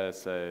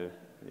 So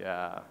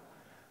yeah.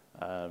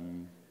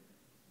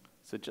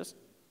 So just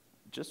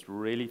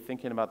really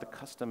thinking about the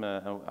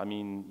customer. I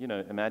mean, you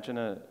know, imagine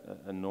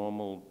a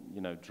normal,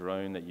 you know,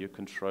 drone that you're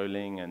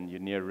controlling and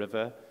you're near a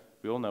river.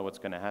 We all know what's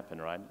going to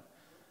happen, right?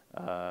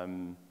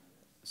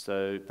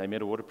 So they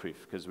made it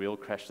waterproof because we all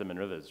crash them in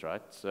rivers,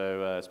 right?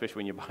 So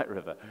especially when you buy a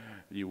river,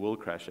 you will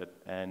crash it.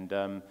 And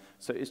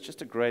so it's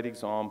just a great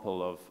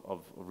example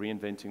of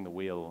reinventing the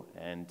wheel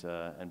and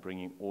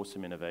bringing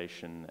awesome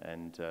innovation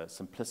and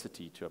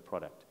simplicity to a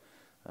product,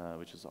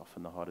 which is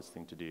often the hardest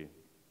thing to do.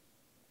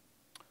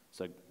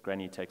 So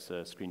Granny takes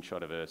a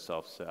screenshot of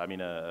herself, so, I mean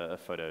a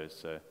photo,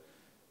 so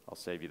I'll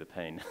save you the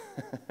pain.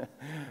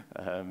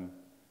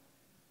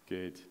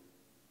 Good.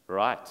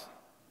 Right,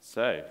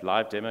 so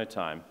live demo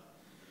time.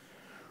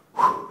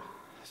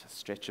 Just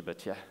stretch a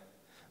bit, yeah.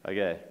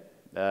 Okay,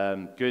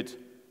 good.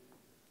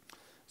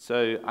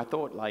 So I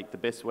thought like the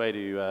best way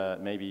to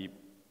maybe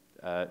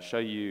show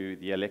you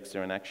the Alexa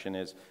in action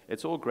is,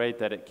 it's all great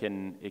that it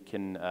can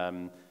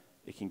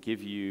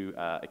give you,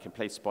 it can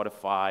play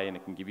Spotify and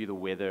it can give you the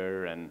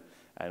weather and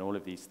all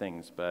of these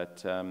things.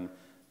 But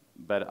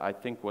I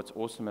think what's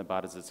awesome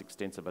about it is its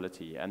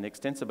extensibility. And the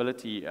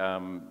extensibility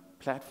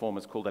platform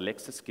is called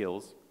Alexa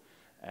Skills.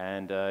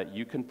 And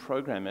you can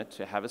program it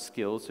to have a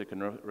skill so it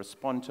can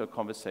respond to a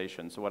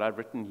conversation. So what I've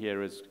written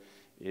here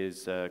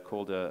is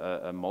called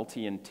a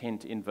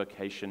multi-intent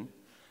invocation.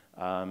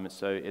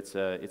 So it's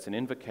an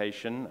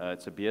invocation.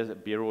 It's a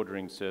beer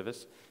ordering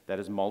service that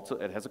is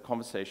it has a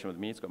conversation with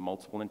me. It's got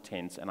multiple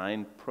intents, and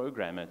I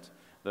program it,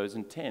 those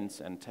intents,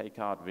 and take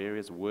out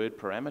various word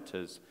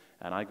parameters,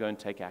 and I go and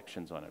take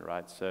actions on it,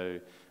 right? So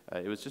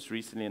it was just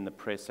recently in the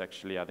press,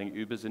 actually. I think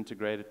Uber's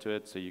integrated to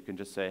it, so you can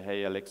just say,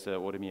 hey, Alexa,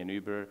 order me an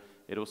Uber.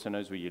 It also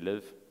knows where you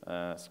live,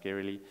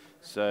 scarily.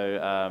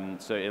 So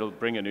it'll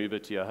bring an Uber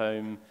to your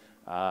home.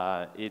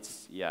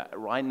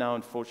 Right now,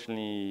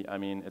 unfortunately, I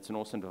mean, it's an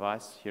awesome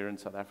device here in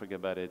South Africa,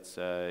 but it's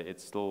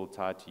still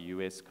tied to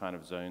US kind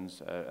of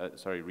zones,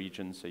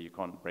 regions, so you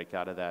can't break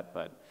out of that.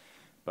 But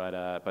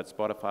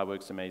Spotify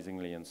works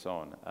amazingly, and so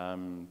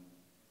on.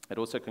 It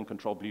also can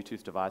control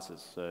Bluetooth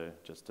devices, so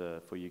just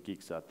for you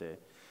geeks out there.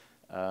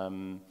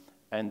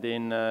 And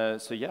then,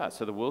 so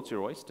the world's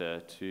your oyster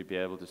to be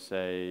able to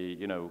say,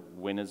 you know,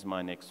 when is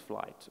my next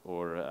flight,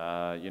 or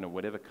you know,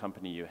 whatever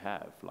company you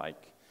have,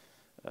 like.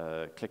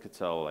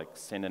 Click-a-tell, like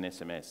send an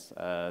SMS.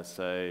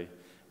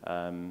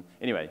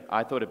 Anyway,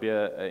 I thought it'd be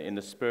in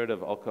the spirit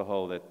of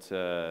alcohol that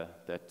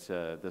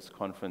this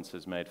conference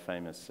has made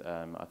famous.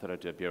 I thought I'd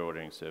do a beer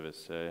ordering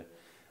service. So,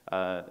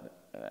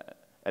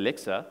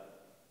 Alexa,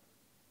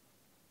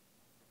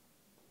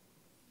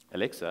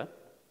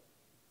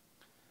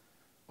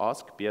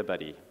 ask Beer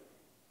Buddy.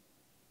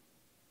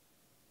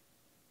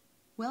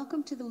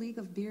 Welcome to the League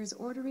of Beers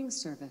ordering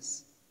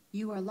service.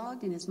 You are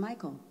logged in as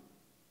Michael.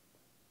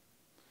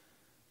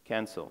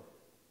 Cancel.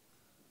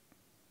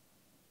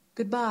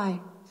 Goodbye.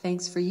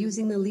 Thanks for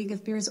using the League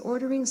of Beers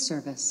ordering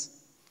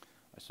service.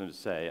 I just wanted to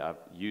say, I've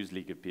used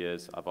League of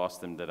Beers. I've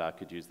asked them that I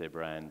could use their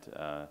brand,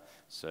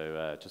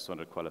 so just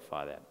wanted to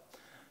qualify that.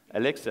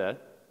 Alexa,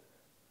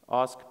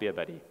 ask Beer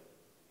Buddy.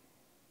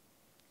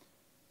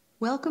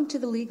 Welcome to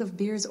the League of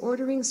Beers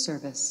ordering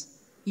service.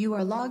 You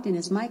are logged in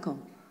as Michael.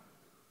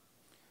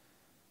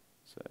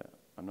 So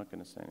I'm not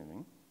going to say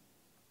anything.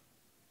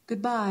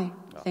 Goodbye.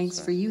 Thanks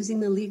sorry. for using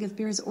the League of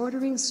Beers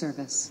ordering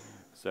service.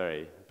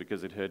 Sorry,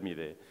 because it heard me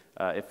there.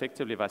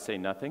 Effectively, if I say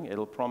nothing,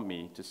 it'll prompt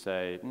me to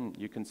say,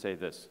 you can say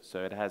this.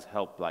 So it has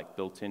help like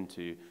built in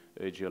to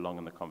urge you along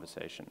in the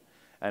conversation.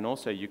 And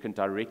also, you can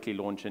directly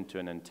launch into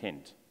an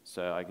intent.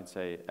 So I can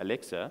say,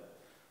 Alexa,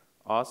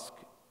 ask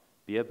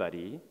Beer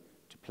Buddy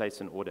to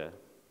place an order.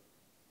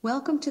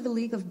 Welcome to the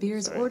League of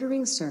Beers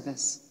ordering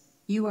service.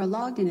 You are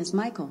logged in as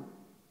Michael.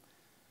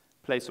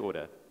 Place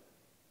order.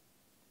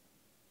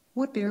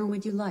 What beer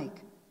would you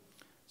like?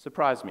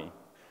 Surprise me.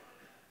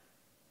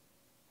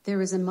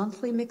 There is a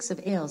monthly mix of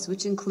ales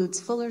which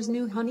includes Fuller's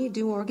New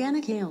Honeydew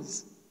Organic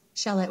Ales.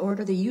 Shall I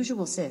order the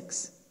usual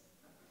 6?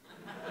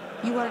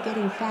 You are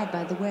getting fat,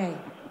 by the way.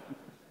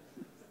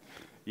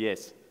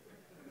 Yes.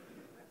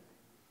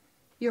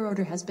 Your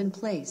order has been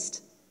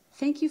placed.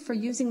 Thank you for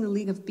using the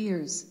League of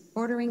Beers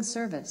ordering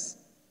service.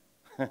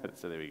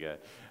 So there we go.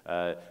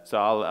 So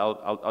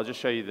I'll just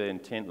show you the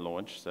intent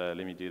launch. So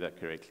let me do that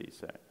correctly.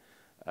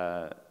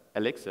 So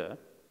Alexa,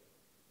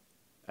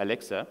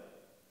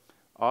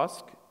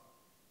 ask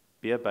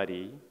Beer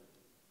Buddy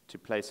to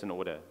place an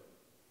order.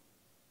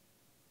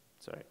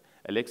 Sorry.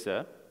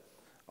 Alexa,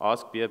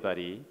 ask Beer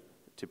Buddy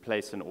to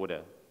place an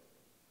order.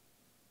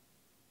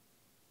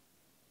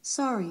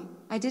 Sorry,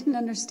 I didn't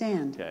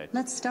understand. Okay.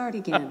 Let's start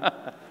again.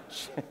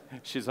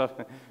 She's off.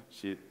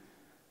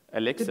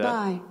 Alexa.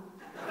 Goodbye.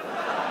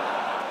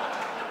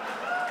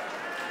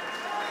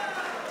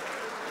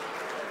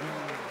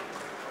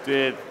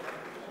 Dude,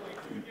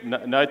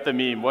 note the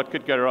meme. What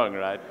could go wrong,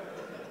 right?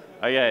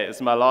 Okay, it's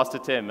my last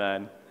attempt,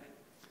 man.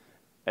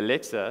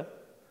 Alexa,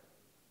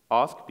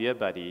 ask Beer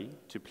Buddy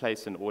to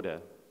place an order.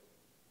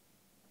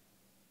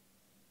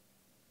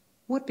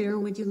 What beer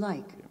would you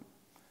like?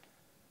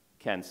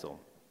 Cancel.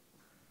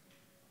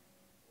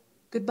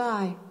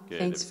 Goodbye. Good.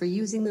 Thanks for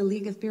using the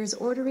League of Beers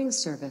ordering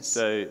service.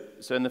 So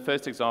in the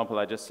first example,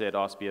 I just said,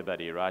 ask Beer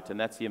Buddy, right? And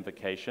that's the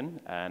invocation.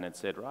 And it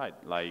said, right,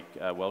 like,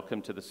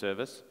 welcome to the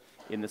service.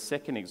 In the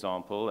second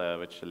example,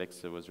 which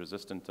Alexa was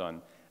resistant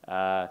on,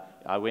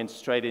 I went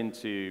straight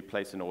into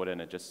place an order,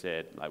 and it just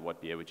said, like, what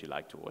beer would you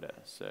like to order?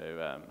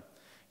 So,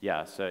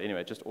 yeah, so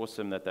anyway, just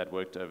awesome that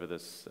worked over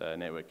this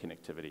network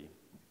connectivity.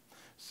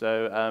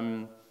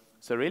 So,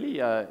 so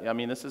really, I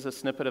mean, this is a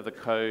snippet of the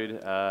code.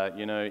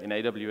 You know, in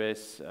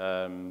AWS,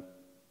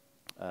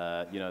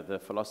 you know, the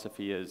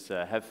philosophy is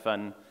have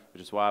fun,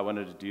 which is why I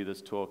wanted to do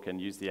this talk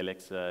and use the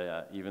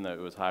Alexa, even though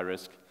it was high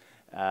risk.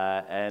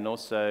 And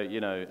also,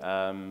 you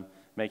know,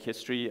 make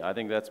history. I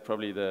think that's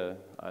probably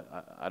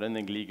I don't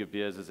think League of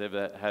Beers has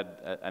ever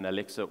had an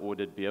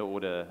Alexa-ordered beer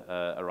order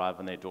arrive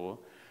on their door.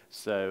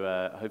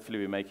 So hopefully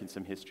we're making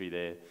some history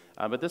there.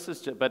 But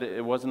but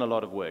it wasn't a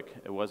lot of work.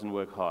 It wasn't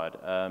work hard.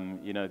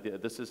 You know,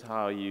 this is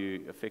how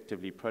you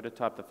effectively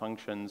prototype the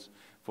functions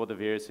for the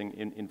various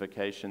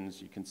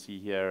invocations. You can see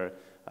here,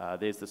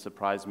 there's the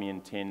surprise me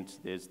intent.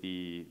 There's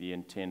the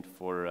intent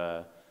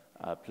for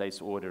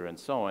place order and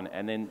so on.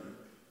 And then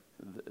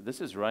this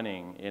is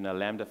running in a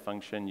Lambda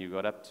function. You've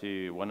got up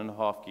to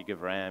 1.5 gig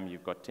of RAM.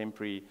 You've got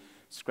temporary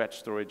scratch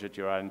storage that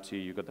you're into.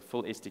 You've got the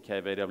full SDK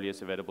of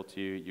AWS available to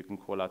you. You can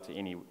call out to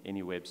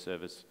any web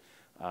service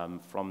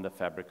from the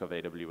fabric of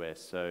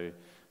AWS.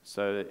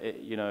 So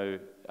you know,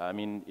 I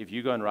mean, if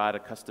you go and write a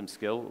custom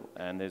skill,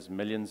 and there's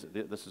millions,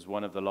 this is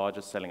one of the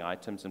largest selling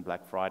items in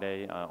Black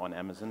Friday on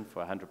Amazon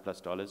for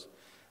 $100+.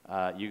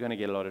 You're going to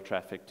get a lot of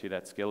traffic to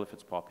that skill if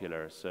it's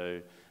popular.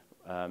 So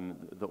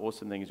the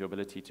awesome thing is your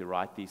ability to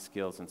write these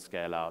skills and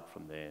scale out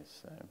from there.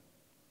 So.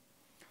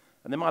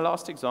 And then my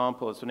last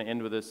example, I just want to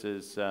end with this,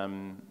 is,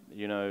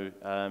 you know,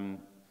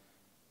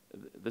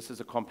 this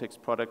is a complex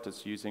product.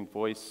 It's using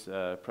voice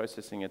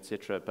processing,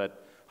 etc.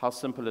 But how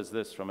simple is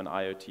this from an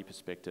IoT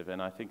perspective?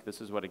 And I think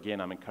this is what, again,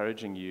 I'm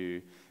encouraging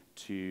you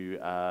to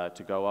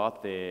go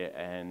out there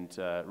and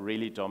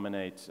really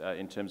dominate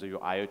in terms of your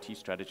IoT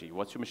strategy.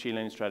 What's your machine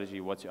learning strategy?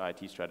 What's your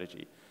IoT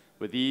strategy?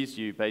 With these,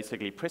 you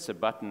basically press a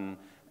button,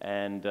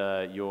 and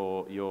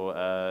your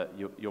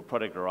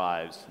product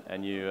arrives,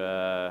 and you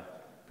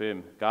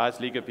boom, guys,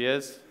 League of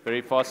Beers,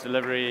 very fast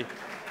delivery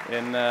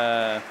in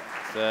the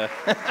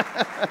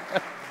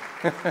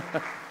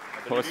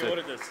Awesome. You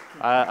ordered this.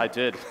 I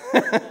did.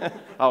 I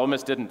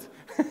almost didn't.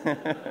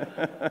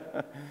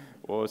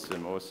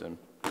 Awesome.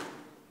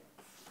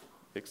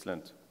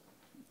 Excellent.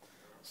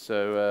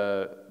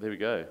 So there we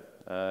go.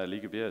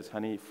 League of Beers,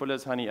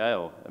 Fuller's Honey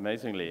Ale,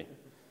 amazingly.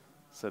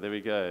 So there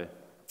we go.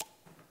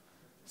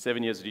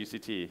 7 years at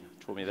UCT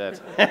taught me that.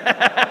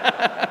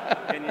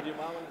 Can you do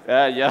my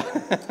one? Yeah.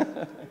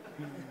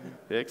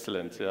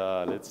 Excellent.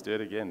 Yeah, let's do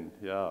it again.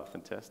 Yeah,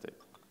 fantastic.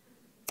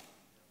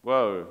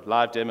 Whoa,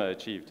 live demo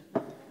achieved.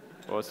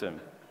 Awesome.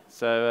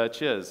 So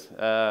cheers.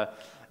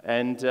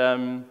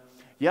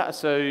 Yeah,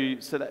 so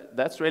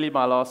that's really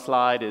my last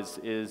slide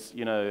is,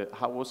 you know,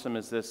 how awesome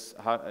is this?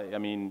 I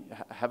mean,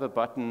 have a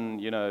button,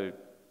 you know,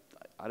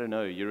 I don't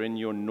know, you're in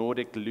your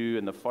Nordic loo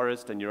in the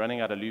forest and you're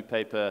running out of loo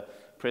paper,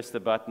 press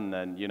the button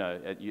and, you know,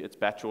 it's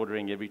batch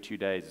ordering every 2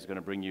 days. It's going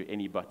to bring you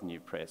any button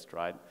you've pressed,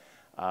 right?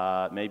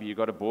 Maybe you've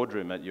got a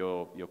boardroom at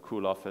your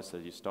cool office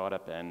as you start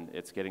up and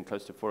it's getting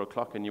close to 4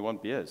 o'clock and you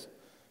want beers.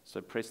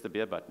 So press the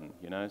beer button,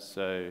 you know.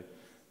 So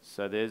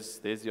there's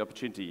the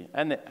opportunity.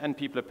 And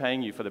people are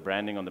paying you for the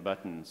branding on the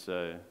button,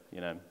 so,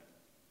 you know.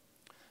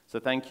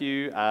 So thank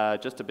you.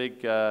 Just a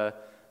big...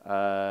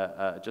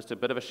 just a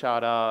bit of a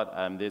shout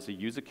out. There's a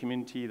user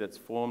community that's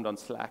formed on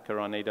Slack or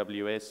on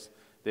AWS.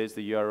 There's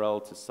the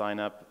URL to sign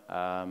up,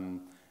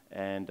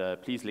 and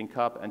please link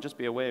up. And just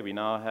be aware, we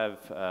now have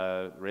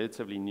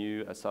relatively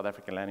new South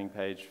African landing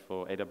page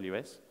for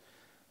AWS.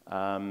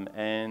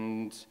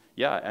 And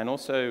yeah, and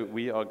also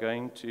we are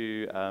going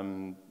to,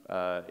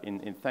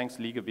 in thanks,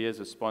 League of Beers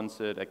has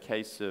sponsored a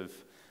case of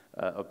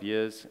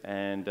beers,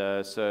 and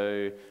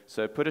so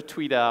put a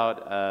tweet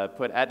out,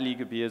 put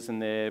 @League of Beers in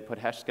there, put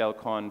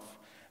 #ScaleConf,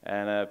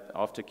 and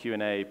after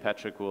Q&A,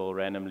 Patrick will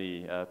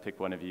randomly pick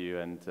one of you,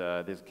 and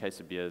there's a case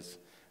of beers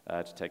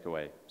to take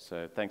away.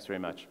 So thanks very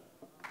much.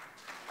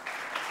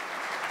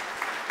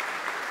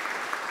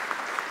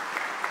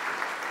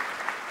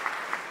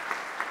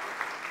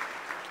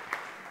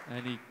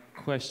 Any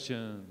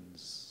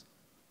questions?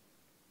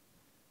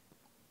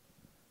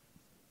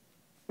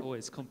 Oh,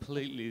 it's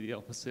completely the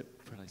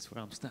opposite place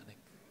where I'm standing.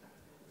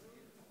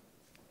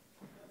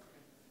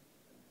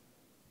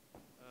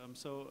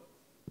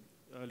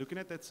 Looking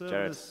at that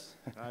serverless,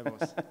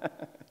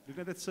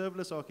 looking at that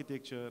serverless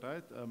architecture,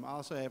 right? I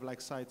also have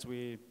like sites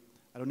where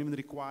I don't even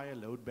require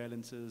load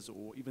balancers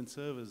or even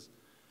servers.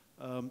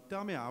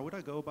 Tell me, how would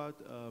I go about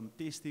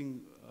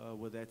testing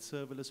with that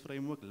serverless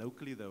framework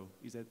locally, though?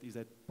 Is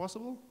that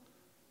possible?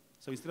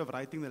 So instead of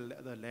writing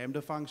the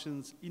Lambda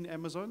functions in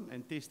Amazon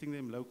and testing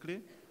them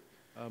locally,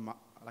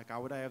 like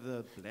how would I have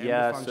the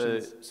Lambda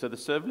functions? So the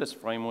serverless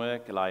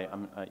framework, like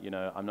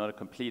I'm not a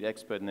complete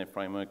expert in that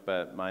framework,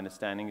 but my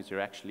understanding is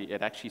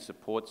it actually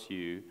supports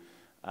you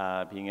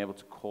being able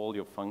to call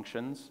your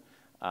functions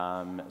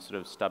sort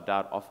of stubbed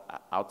out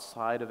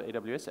outside of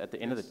AWS. At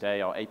the end of the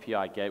day, our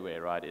API gateway,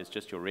 right, is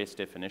just your REST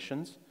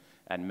definitions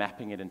and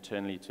mapping it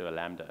internally to a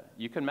Lambda.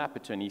 You can map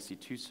it to an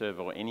EC2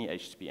 server or any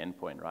HTTP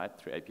endpoint, right,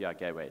 through API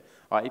gateway.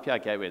 Our API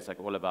gateway is like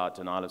all about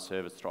denial of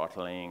service,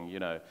 throttling, you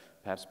know,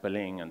 perhaps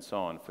billing and so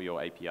on for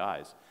your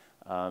APIs.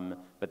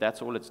 But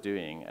that's all it's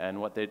doing.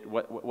 And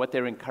what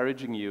they're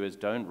encouraging you is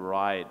don't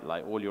write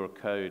like all your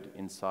code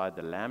inside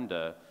the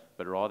Lambda,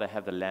 but rather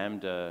have the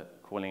Lambda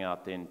calling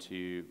out then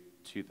to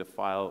the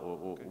file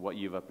or what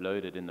you've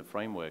uploaded in the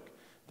framework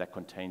that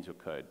contains your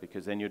code,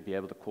 because then you'd be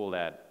able to call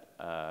that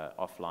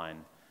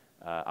offline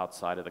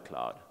outside of the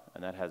cloud,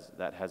 and that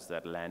has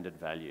that landed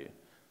value.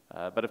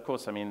 But of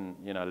course, I mean,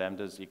 you know,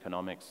 Lambda's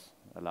economics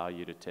allow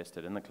you to test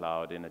it in the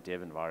cloud in a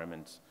dev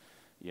environment,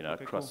 you know,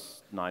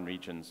 across 9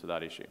 regions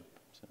without issue.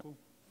 So. Cool.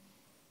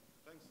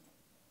 Thanks.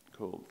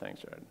 Cool.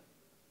 Thanks, Jared.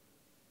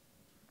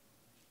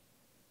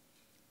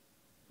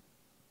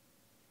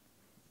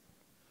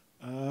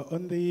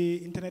 On the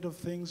Internet of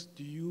Things,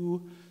 do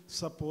you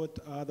support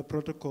the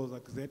protocols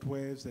like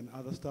Z-Waves and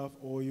other stuff,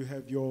 or you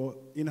have your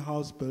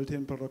in-house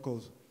built-in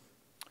protocols?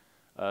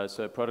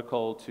 So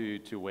protocol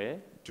to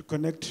where? To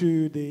connect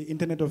to the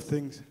Internet of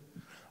Things.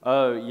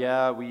 Oh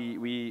yeah,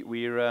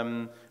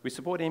 we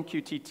support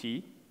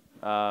MQTT,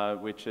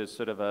 which is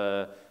sort of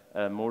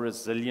a more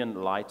resilient,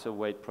 lighter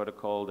weight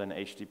protocol than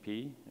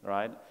HTTP,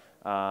 right?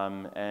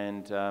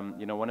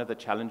 You know, one of the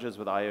challenges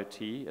with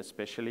IoT,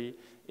 especially,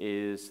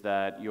 is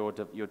that your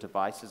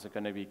devices are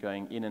going to be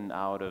going in and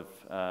out of,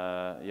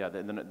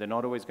 they're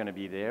not always going to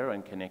be there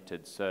and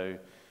connected. So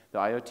the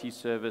IoT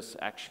service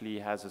actually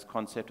has this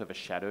concept of a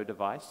shadow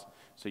device.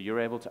 So you're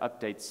able to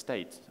update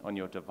state on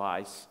your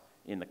device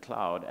in the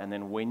cloud, and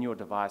then when your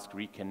device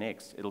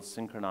reconnects, it'll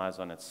synchronize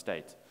on its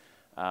state.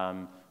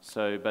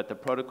 But the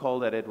protocol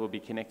that it will be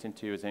connecting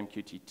to is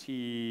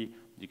MQTT.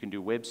 You can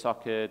do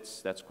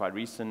WebSockets, that's quite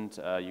recent.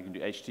 You can do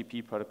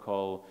HTTP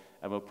protocol,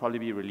 and we'll probably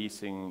be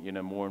releasing, you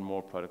know, more and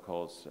more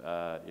protocols,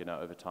 you know,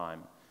 over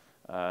time.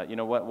 You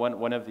know,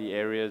 one of the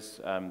areas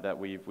that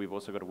we've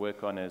also got to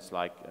work on is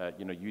like,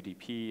 you know,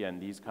 UDP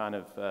and these kind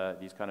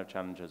of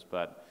challenges.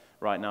 But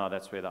right now,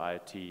 that's where the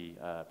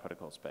IoT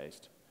protocol is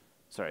based.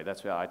 Sorry,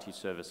 that's where IT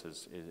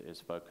services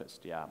is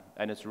focused, yeah.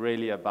 And it's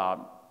really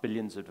about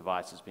billions of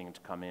devices being able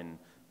to come in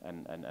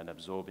and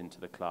absorb into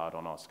the cloud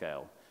on our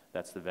scale.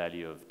 That's the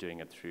value of doing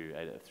it through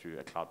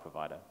a cloud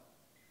provider.